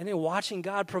 And then watching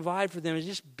God provide for them in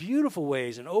just beautiful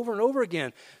ways and over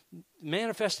again,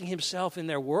 manifesting himself in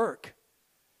their work,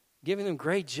 giving them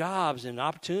great jobs and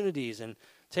opportunities and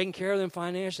taking care of them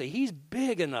financially. He's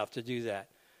big enough to do that.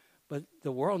 But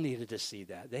the world needed to see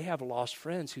that. They have lost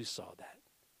friends who saw that.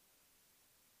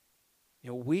 You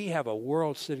know, we have a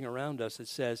world sitting around us that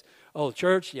says, oh,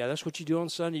 church, yeah, that's what you do on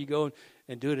Sunday. You go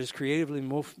and do it as creatively,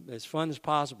 as fun as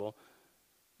possible.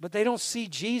 But they don't see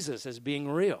Jesus as being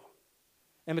real.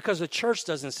 And because the church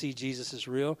doesn't see Jesus as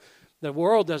real, the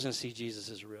world doesn't see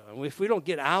Jesus as real. And if we don't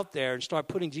get out there and start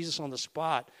putting Jesus on the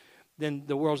spot, then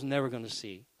the world's never going to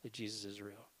see that Jesus is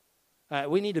real.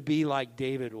 We need to be like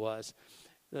David was.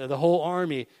 The whole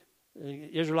army,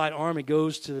 the Israelite army,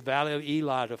 goes to the valley of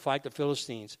Elah to fight the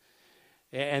Philistines.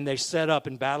 And they set up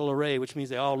in battle array, which means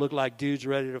they all look like dudes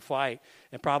ready to fight.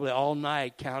 And probably all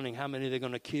night counting how many they're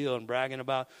going to kill and bragging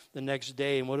about the next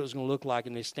day and what it was going to look like.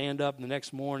 And they stand up the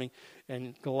next morning,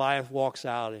 and Goliath walks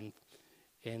out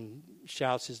and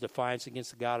shouts his defiance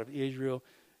against the God of Israel.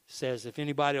 Says, if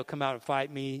anybody will come out and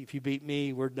fight me, if you beat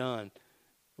me, we're done.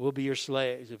 We'll be your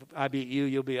slaves. If I beat you,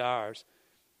 you'll be ours.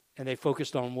 And they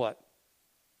focused on what?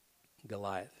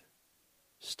 Goliath.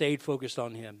 Stayed focused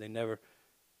on him. They never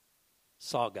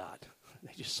saw God.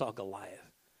 They just saw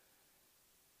Goliath.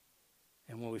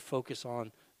 And when we focus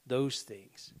on those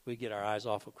things, we get our eyes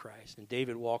off of Christ. And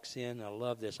David walks in, and I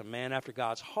love this, a man after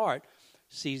God's heart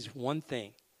sees one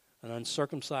thing, an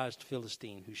uncircumcised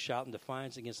Philistine who's shouting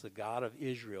defiance against the God of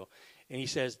Israel. And he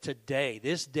says, today,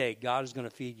 this day, God is going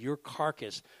to feed your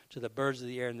carcass to the birds of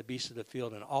the air and the beasts of the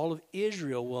field. And all of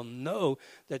Israel will know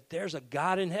that there's a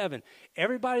God in heaven.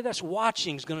 Everybody that's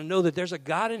watching is going to know that there's a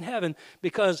God in heaven,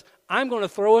 because I'm going to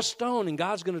throw a stone and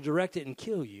God's going to direct it and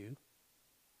kill you.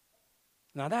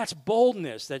 Now that's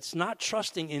boldness. That's not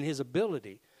trusting in his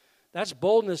ability. That's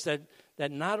boldness that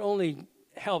not only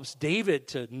helps David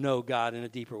to know God in a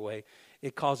deeper way,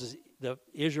 it causes the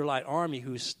Israelite army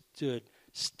who stood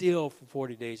still for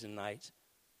 40 days and nights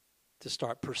to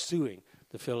start pursuing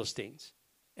the Philistines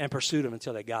and pursue them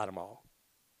until they got them all.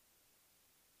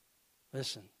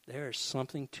 Listen, there is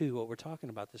something to what we're talking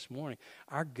about this morning.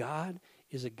 Our God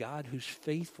is a God who's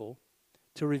faithful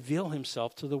to reveal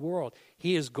himself to the world.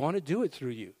 He is going to do it through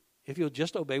you if you'll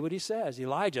just obey what he says.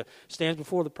 Elijah stands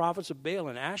before the prophets of Baal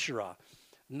and Asherah.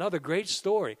 Another great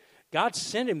story. God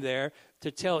sent him there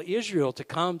to tell Israel to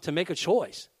come to make a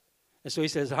choice. And so he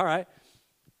says, all right.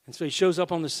 And so he shows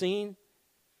up on the scene,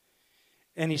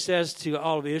 and he says to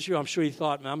all of Israel, I'm sure he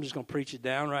thought, man, I'm just going to preach it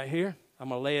down right here. I'm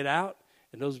going to lay it out,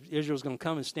 and those Israel's going to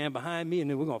come and stand behind me, and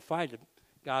then we're going to fight the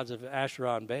gods of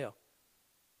Asherah and Baal.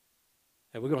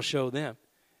 And we're going to show them.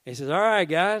 And he says, all right,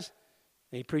 guys.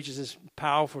 And he preaches this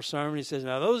powerful sermon. He says,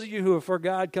 now those of you who are for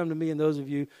God, come to me, and those of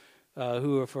you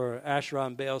who are for Asherah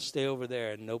and Baal, stay over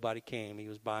there. And nobody came. He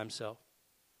was by himself.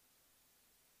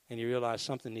 And he realized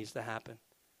something needs to happen.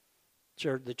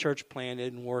 The church plan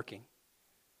isn't working.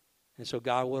 And so,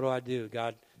 God, what do?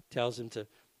 God tells him to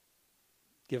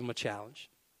give him a challenge.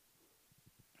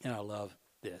 And I love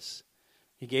this.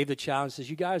 He gave the challenge, says,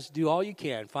 you guys do all you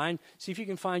can. See if you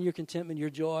can find your contentment, your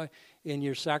joy in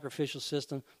your sacrificial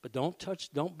system. But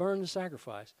don't burn the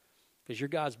sacrifice. Because your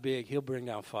God's big, he'll bring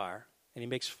down fire. And he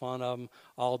makes fun of them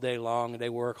all day long, and they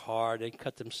work hard. They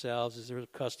cut themselves, as their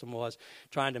custom was,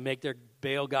 trying to make their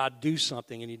Baal god do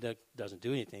something, and he doesn't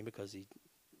do anything because he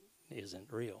isn't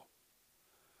real.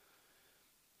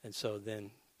 And so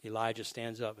then Elijah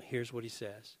stands up, and here's what he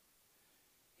says.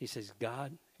 He says,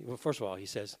 first of all, he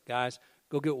says, guys,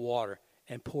 go get water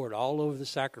and pour it all over the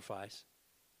sacrifice.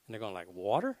 And they're going like,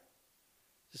 water?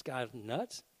 This guy's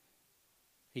nuts?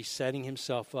 He's setting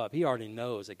himself up. He already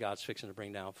knows that God's fixing to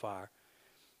bring down fire.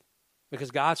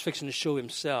 Because God's fixing to show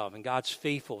himself, and God's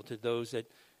faithful to those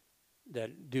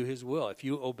that do his will. If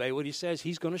you obey what he says,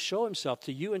 he's going to show himself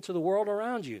to you and to the world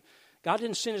around you. God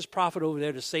didn't send his prophet over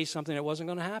there to say something that wasn't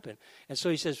going to happen. And so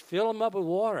he says, fill them up with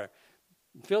water.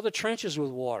 Fill the trenches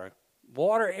with water.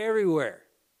 Water everywhere.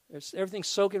 Everything's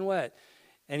soaking wet.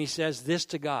 And he says this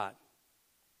to God.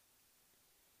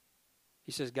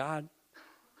 He says, God,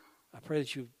 I pray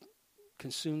that you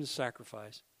consume the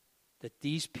sacrifice, that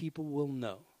these people will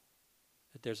know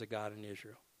that there's a God in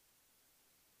Israel.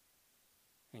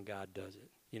 And God does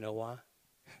it. You know why?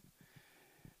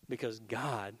 Because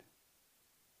God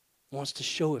wants to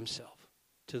show himself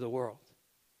to the world.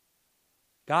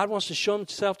 God wants to show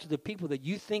himself to the people that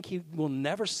you think he will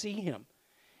never see him.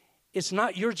 It's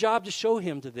not your job to show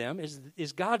him to them.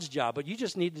 It's God's job, but you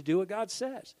just need to do what God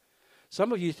says.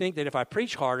 Some of you think that if I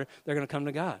preach harder, they're going to come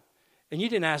to God. And you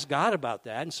didn't ask God about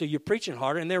that, and so you're preaching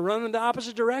harder, and they're running the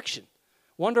opposite direction.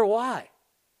 Wonder why.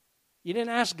 You didn't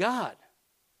ask God.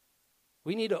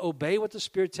 We need to obey what the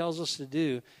Spirit tells us to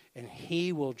do, and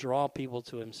he will draw people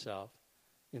to himself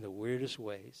in the weirdest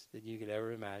ways that you could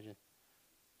ever imagine.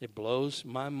 It blows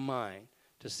my mind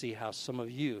to see how some of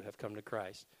you have come to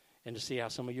Christ and to see how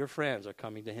some of your friends are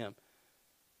coming to him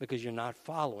because you're not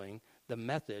following the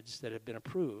methods that have been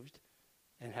approved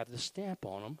and have the stamp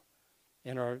on them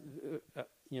and are,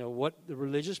 what the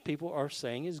religious people are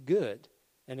saying is good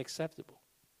and acceptable.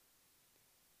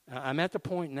 I'm at the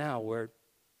point now where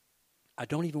I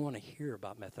don't even want to hear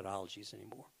about methodologies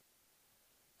anymore.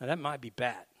 Now, that might be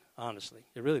bad, honestly.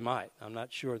 It really might. I'm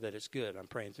not sure that it's good. I'm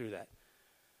praying through that.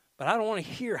 But I don't want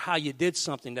to hear how you did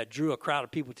something that drew a crowd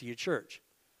of people to your church.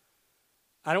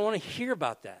 I don't want to hear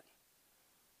about that.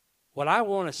 What I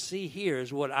want to see here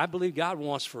is what I believe God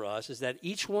wants for us is that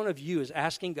each one of you is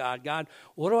asking God, God,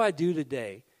 what do I do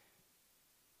today?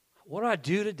 What do I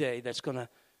do today that's going to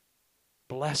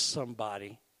bless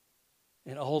somebody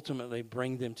and ultimately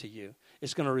bring them to you?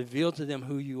 It's going to reveal to them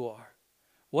who you are.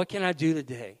 What can I do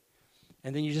today?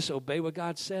 And then you just obey what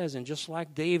God says. And just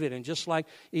like David and just like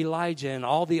Elijah and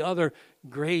all the other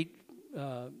great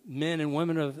men and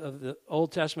women of the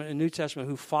Old Testament and New Testament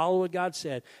who follow what God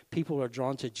said, people are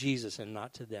drawn to Jesus and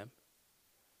not to them.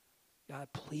 God,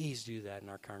 please do that in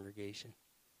our congregation.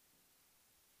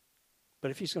 But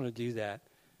if he's going to do that,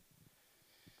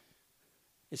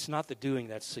 it's not the doing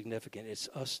that's significant. It's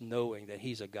us knowing that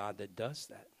he's a God that does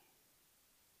that.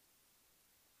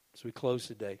 As we close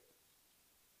today,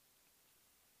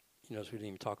 you notice we didn't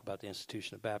even talk about the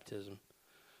institution of baptism.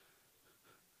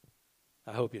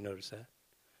 I hope you notice that.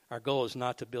 Our goal is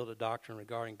not to build a doctrine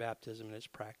regarding baptism and its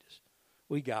practice.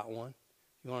 We got one.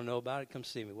 You want to know about it? Come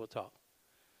see me. We'll talk.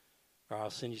 Or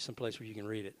I'll send you someplace where you can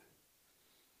read it.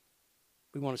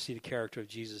 We want to see the character of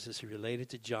Jesus as he related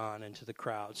to John and to the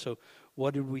crowd. So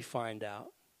what did we find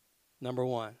out? Number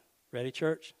one. Ready,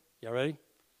 church? Y'all ready?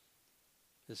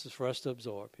 This is for us to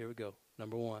absorb. Here we go.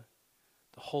 Number one.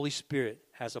 The Holy Spirit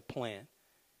has a plan,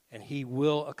 and he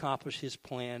will accomplish his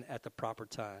plan at the proper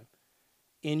time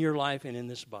in your life and in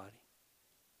this body.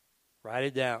 Write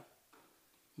it down.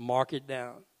 Mark it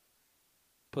down.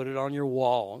 Put it on your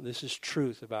wall. This is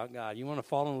truth about God. You want to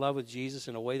fall in love with Jesus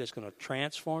in a way that's going to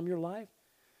transform your life?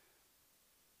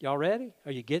 Y'all ready?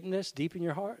 Are you getting this deep in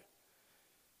your heart?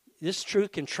 This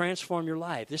truth can transform your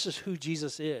life. This is who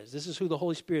Jesus is. This is who the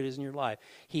Holy Spirit is in your life.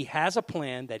 He has a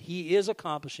plan that he is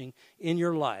accomplishing in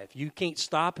your life. You can't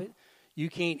stop it. You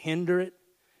can't hinder it.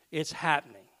 It's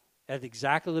happening at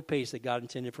exactly the pace that God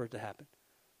intended for it to happen.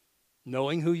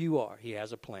 Knowing who you are, he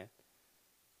has a plan.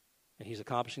 And he's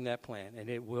accomplishing that plan, and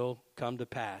it will come to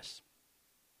pass.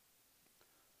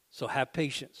 So have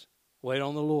patience. Wait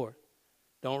on the Lord.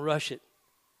 Don't rush it.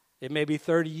 It may be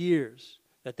 30 years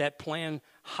that plan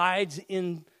hides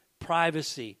in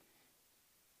privacy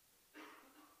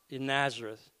in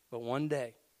Nazareth, but one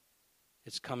day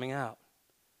it's coming out.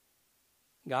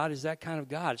 God is that kind of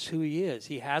God. It's who he is.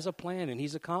 He has a plan, and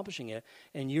he's accomplishing it,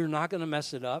 and you're not going to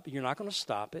mess it up. You're not going to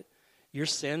stop it. Your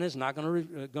sin is not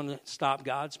going to stop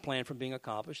God's plan from being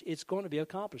accomplished. It's going to be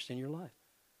accomplished in your life.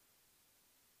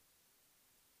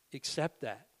 Accept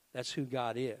that. That's who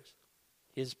God is.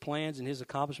 His plans and his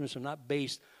accomplishments are not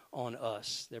based on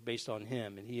us. They're based on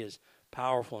him, and he is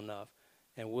powerful enough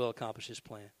and will accomplish his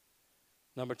plan.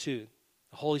 Number 2,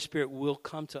 the Holy Spirit will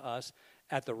come to us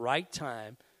at the right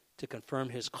time to confirm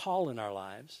his call in our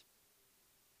lives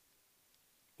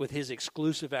with his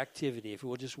exclusive activity, if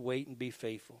we'll just wait and be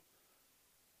faithful.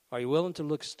 Are you willing to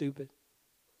look stupid?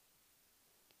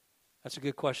 That's a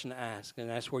good question to ask, and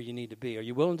that's where you need to be. Are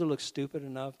you willing to look stupid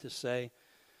enough to say,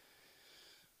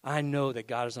 I know that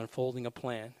God is unfolding a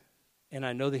plan, and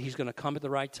I know that he's going to come at the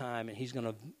right time, and he's going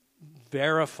to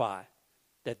verify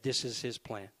that this is his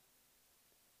plan.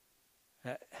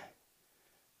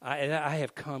 I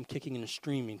have come kicking and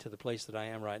screaming to the place that I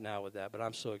am right now with that, but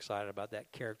I'm so excited about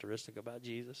that characteristic about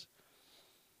Jesus.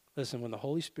 Listen, when the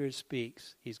Holy Spirit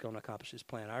speaks, he's going to accomplish his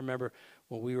plan. I remember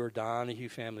when we were Donahue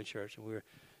Family Church, and we were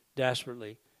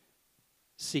desperately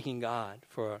seeking God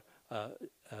for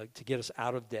to get us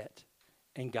out of debt.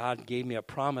 And God gave me a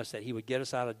promise that he would get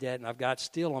us out of debt. And I've got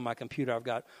still on my computer, I've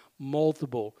got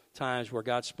multiple times where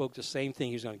God spoke the same thing.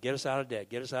 He was going to get us out of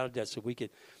debt so we could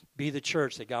be the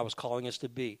church that God was calling us to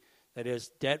be. That is,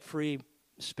 debt-free,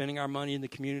 spending our money in the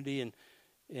community and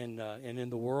in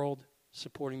the world,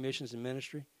 supporting missions and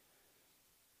ministry.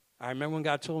 I remember when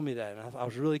God told me that, and I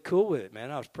was really cool with it,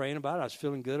 man. I was praying about it. I was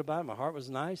feeling good about it. My heart was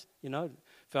nice.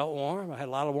 Felt warm. I had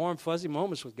a lot of warm, fuzzy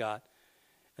moments with God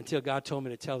until God told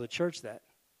me to tell the church that.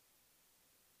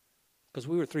 Because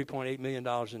we were $3.8 million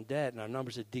in debt, and our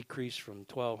numbers had decreased from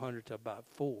 1,200 to about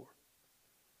 4.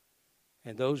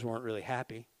 And those weren't really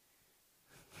happy.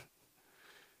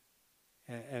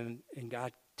 and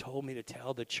God told me to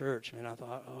tell the church, and I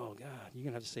thought, oh, God, you're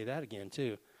going to have to say that again,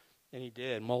 too. And he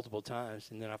did multiple times.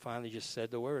 And then I finally just said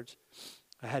the words.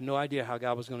 I had no idea how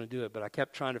God was going to do it, but I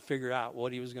kept trying to figure out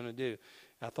what he was going to do.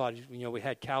 I thought, we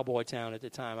had Cowboy Town at the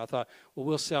time. I thought, well,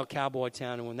 we'll sell Cowboy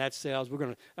Town, and when that sells,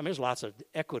 there's lots of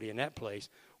equity in that place.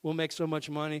 We'll make so much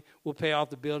money. We'll pay off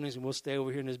the buildings, and we'll stay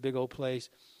over here in this big old place.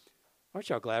 Aren't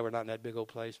y'all glad we're not in that big old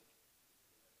place?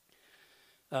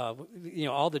 All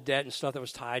the debt and stuff that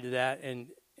was tied to that, and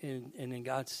then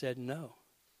God said no.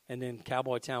 And then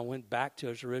Cowboy Town went back to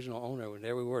its original owner, and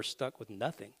there we were stuck with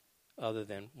nothing other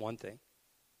than one thing,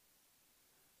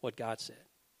 what God said.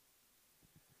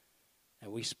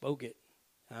 And we spoke it.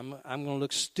 I'm going to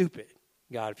look stupid,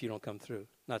 God, if you don't come through.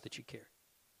 Not that you care.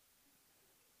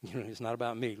 It's not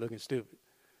about me looking stupid.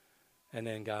 And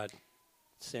then God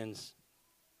sends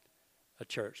a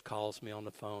church, calls me on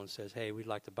the phone, says, hey, we'd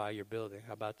like to buy your building.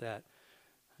 How about that?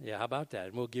 Yeah, how about that?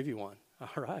 And we'll give you one.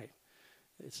 All right.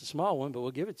 It's a small one, but we'll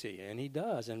give it to you. And he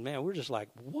does. And, man, we're just like,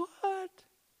 what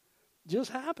just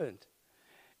happened?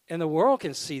 And the world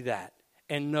can see that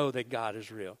and know that God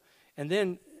is real. And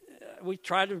then we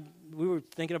were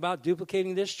thinking about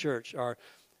duplicating this church, or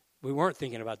we weren't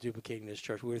thinking about duplicating this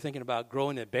church. We were thinking about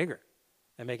growing it bigger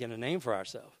and making a name for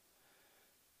ourselves.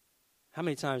 How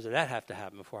many times did that have to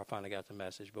happen before I finally got the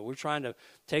message? But we're trying to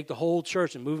take the whole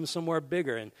church and move them somewhere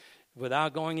bigger, and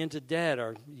without going into debt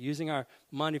or using our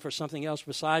money for something else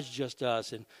besides just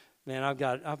us. And man,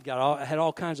 I had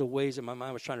all kinds of ways that my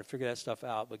mind was trying to figure that stuff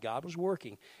out, but God was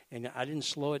working, and I didn't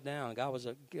slow it down. God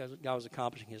was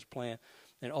accomplishing his plan,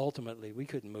 and ultimately we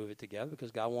couldn't move it together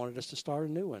because God wanted us to start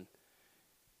a new one.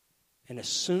 And as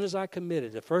soon as I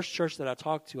committed, the first church that I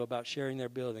talked to about sharing their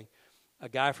building, a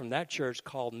guy from that church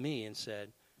called me and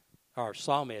said, or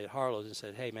saw me at Harlow's and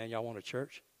said, hey, man, y'all want a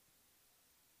church?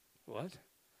 What?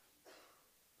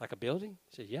 Like a building?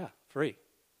 He said, yeah, free.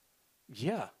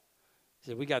 Yeah. He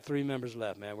said, we got 3 members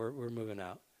left, man. We're moving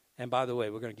out. And by the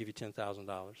way, we're going to give you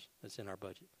 $10,000. That's in our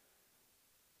budget.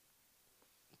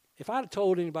 If I'd have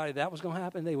told anybody that was going to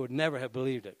happen, they would never have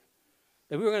believed it.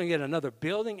 That we were going to get another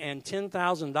building and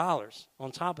 $10,000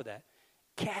 on top of that.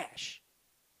 Cash.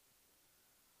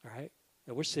 All right?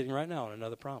 And we're sitting right now on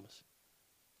another promise.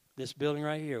 This building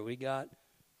right here, we got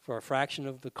for a fraction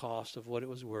of the cost of what it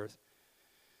was worth.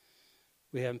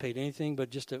 We haven't paid anything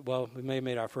but we may have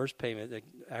made our first payment that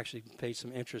actually paid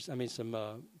some interest,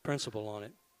 some principal on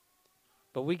it.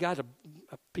 But we got a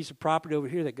piece of property over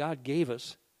here that God gave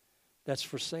us that's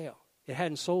for sale. It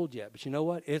hadn't sold yet, but you know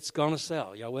what? It's going to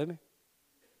sell. Y'all with me?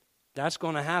 That's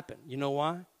going to happen. You know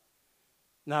why?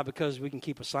 Not because we can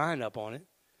keep a sign up on it.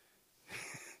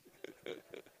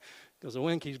 Because the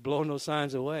wind keeps blowing those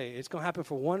signs away. It's going to happen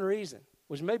for one reason,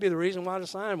 which may be the reason why the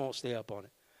sign won't stay up on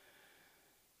it.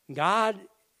 God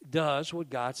does what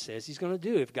God says he's going to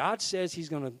do. If God says he's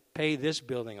going to pay this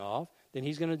building off, then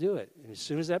he's going to do it. And as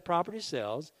soon as that property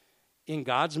sells, in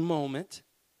God's moment,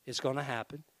 it's going to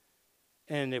happen.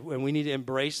 And we need to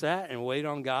embrace that and wait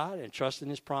on God and trust in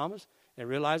his promise and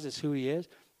realize it's who he is.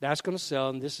 That's going to sell,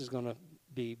 and this is going to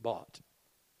be bought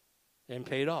and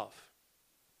paid off.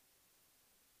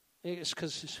 It's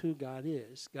because it's who God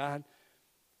is. God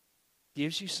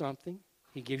gives you something.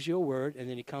 He gives you a word, and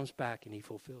then he comes back and he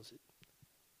fulfills it.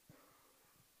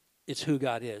 It's who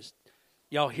God is.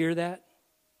 Y'all hear that?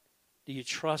 Do you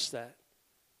trust that?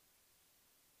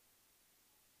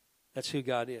 That's who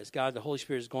God is. God, the Holy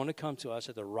Spirit, is going to come to us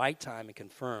at the right time and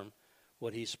confirm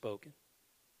what he's spoken.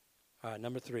 All right,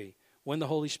 number 3. When the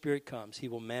Holy Spirit comes, he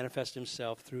will manifest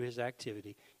himself through his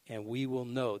activity, and we will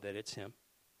know that it's him.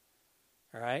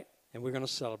 All right? And we're going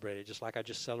to celebrate it, just like I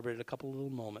just celebrated a couple of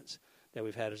little moments that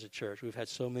we've had as a church. We've had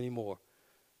so many more.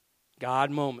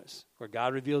 God moments where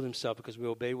God revealed himself because we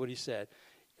obeyed what he said.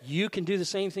 You can do the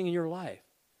same thing in your life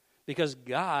because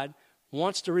God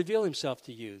wants to reveal himself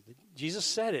to you. Jesus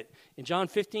said it in John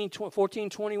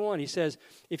 14:21. He says,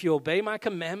 if you obey my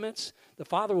commandments, the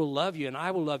Father will love you and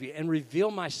I will love you and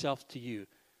reveal myself to you.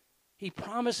 He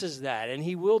promises that, and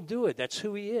he will do it. That's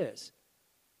who he is.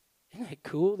 Isn't that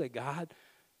cool that God,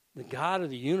 the God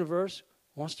of the universe,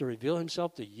 wants to reveal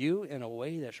himself to you in a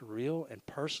way that's real and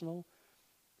personal,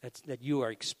 that you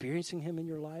are experiencing him in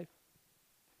your life?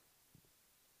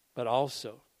 But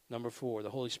also, number 4, the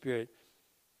Holy Spirit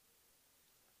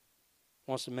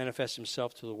wants to manifest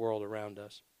himself to the world around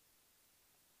us.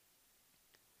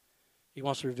 He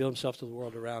wants to reveal himself to the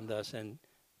world around us, and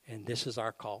this is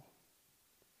our call.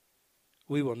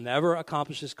 We will never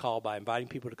accomplish this call by inviting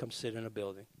people to come sit in a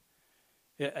building,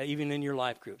 even in your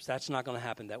life groups. That's not going to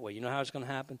happen that way. You know how it's going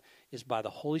to happen? It's by the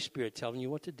Holy Spirit telling you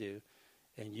what to do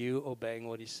and you obeying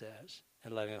what he says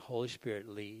and letting the Holy Spirit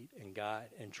lead and guide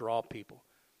and draw people.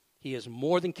 He is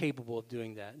more than capable of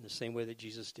doing that in the same way that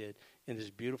Jesus did in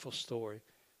this beautiful story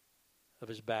of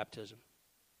his baptism.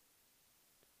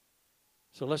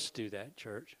 So let's do that,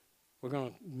 church. We're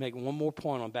going to make one more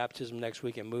point on baptism next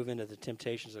week and move into the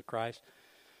temptations of Christ.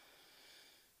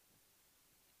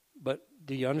 But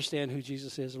do you understand who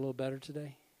Jesus is a little better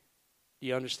today? Do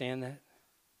you understand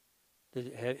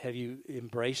that? Have you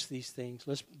embraced these things?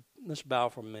 Let's bow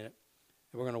for a minute,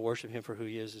 and we're going to worship him for who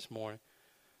he is this morning.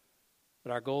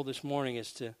 But our goal this morning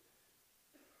is to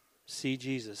see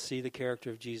Jesus, see the character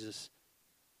of Jesus.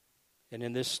 And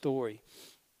in this story,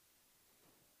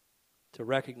 to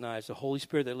recognize the Holy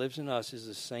Spirit that lives in us is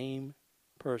the same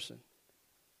person.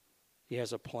 He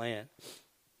has a plan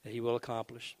that he will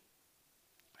accomplish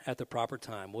at the proper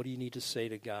time. What do you need to say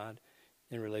to God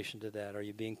in relation to that? Are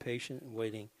you being patient and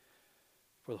waiting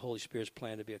for the Holy Spirit's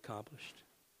plan to be accomplished?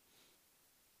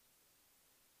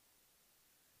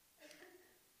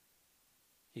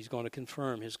 He's going to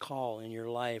confirm his call in your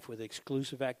life with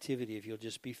exclusive activity if you'll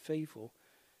just be faithful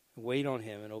and wait on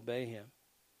him and obey him.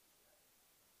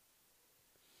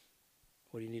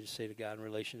 What do you need to say to God in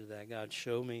relation to that? God,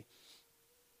 show me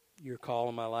your call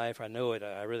in my life. I know it.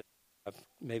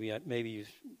 Maybe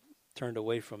you've turned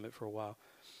away from it for a while.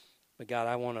 But God,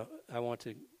 I want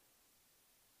to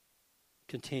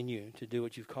continue to do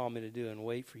what you've called me to do and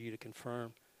wait for you to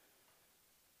confirm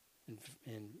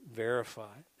and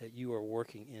verify that you are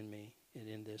working in me and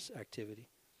in this activity.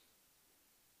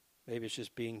 Maybe it's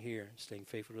just being here and staying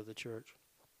faithful to the church.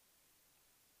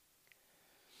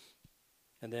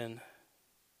 And then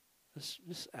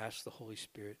let's ask the Holy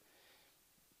Spirit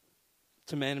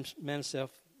to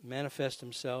manifest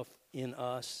himself in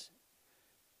us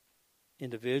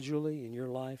individually, in your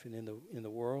life, and in the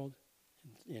world,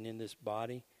 and in this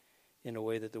body, in a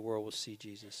way that the world will see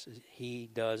Jesus. He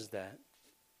does that.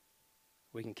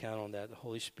 We can count on that. The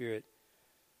Holy Spirit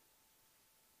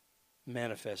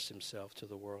manifests himself to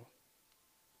the world.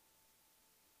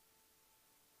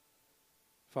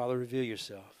 Father, reveal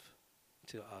yourself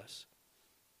to us.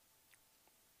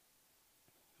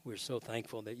 We're so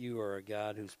thankful that you are a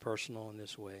God who's personal in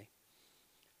this way,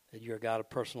 that you're a God of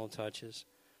personal touches,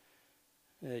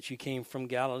 that you came from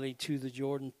Galilee to the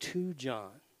Jordan to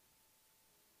John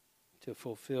to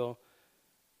fulfill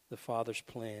the Father's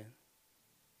plan.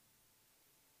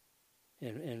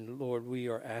 And Lord, we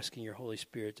are asking your Holy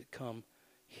Spirit to come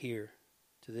here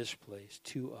to this place,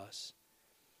 to us,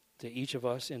 to each of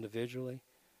us individually,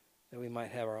 that we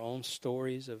might have our own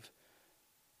stories of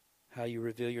how you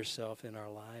reveal yourself in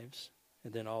our lives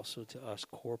and then also to us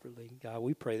corporately. God,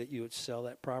 we pray that you would sell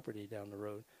that property down the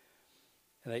road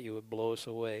and that you would blow us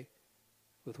away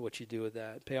with what you do with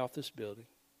that. Pay off this building.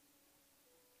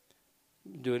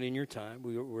 Do it in your time.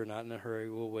 We're not in a hurry.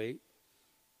 We'll wait.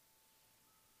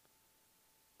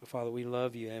 But Father, we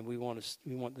love you, and we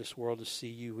want this world to see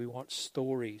you. We want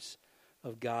stories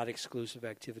of God-exclusive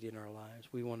activity in our lives.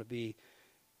 We want to be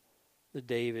the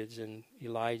Davids and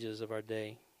Elijahs of our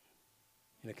day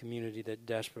in a community that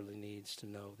desperately needs to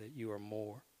know that you are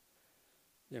more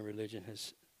than religion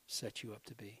has set you up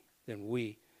to be, than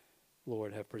we,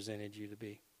 Lord, have presented you to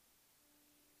be.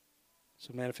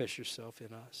 So manifest yourself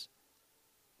in us.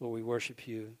 Lord, we worship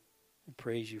you and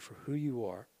praise you for who you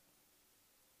are.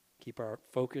 Keep our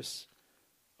focus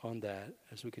on that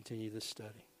as we continue this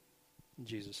study. In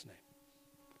Jesus' name.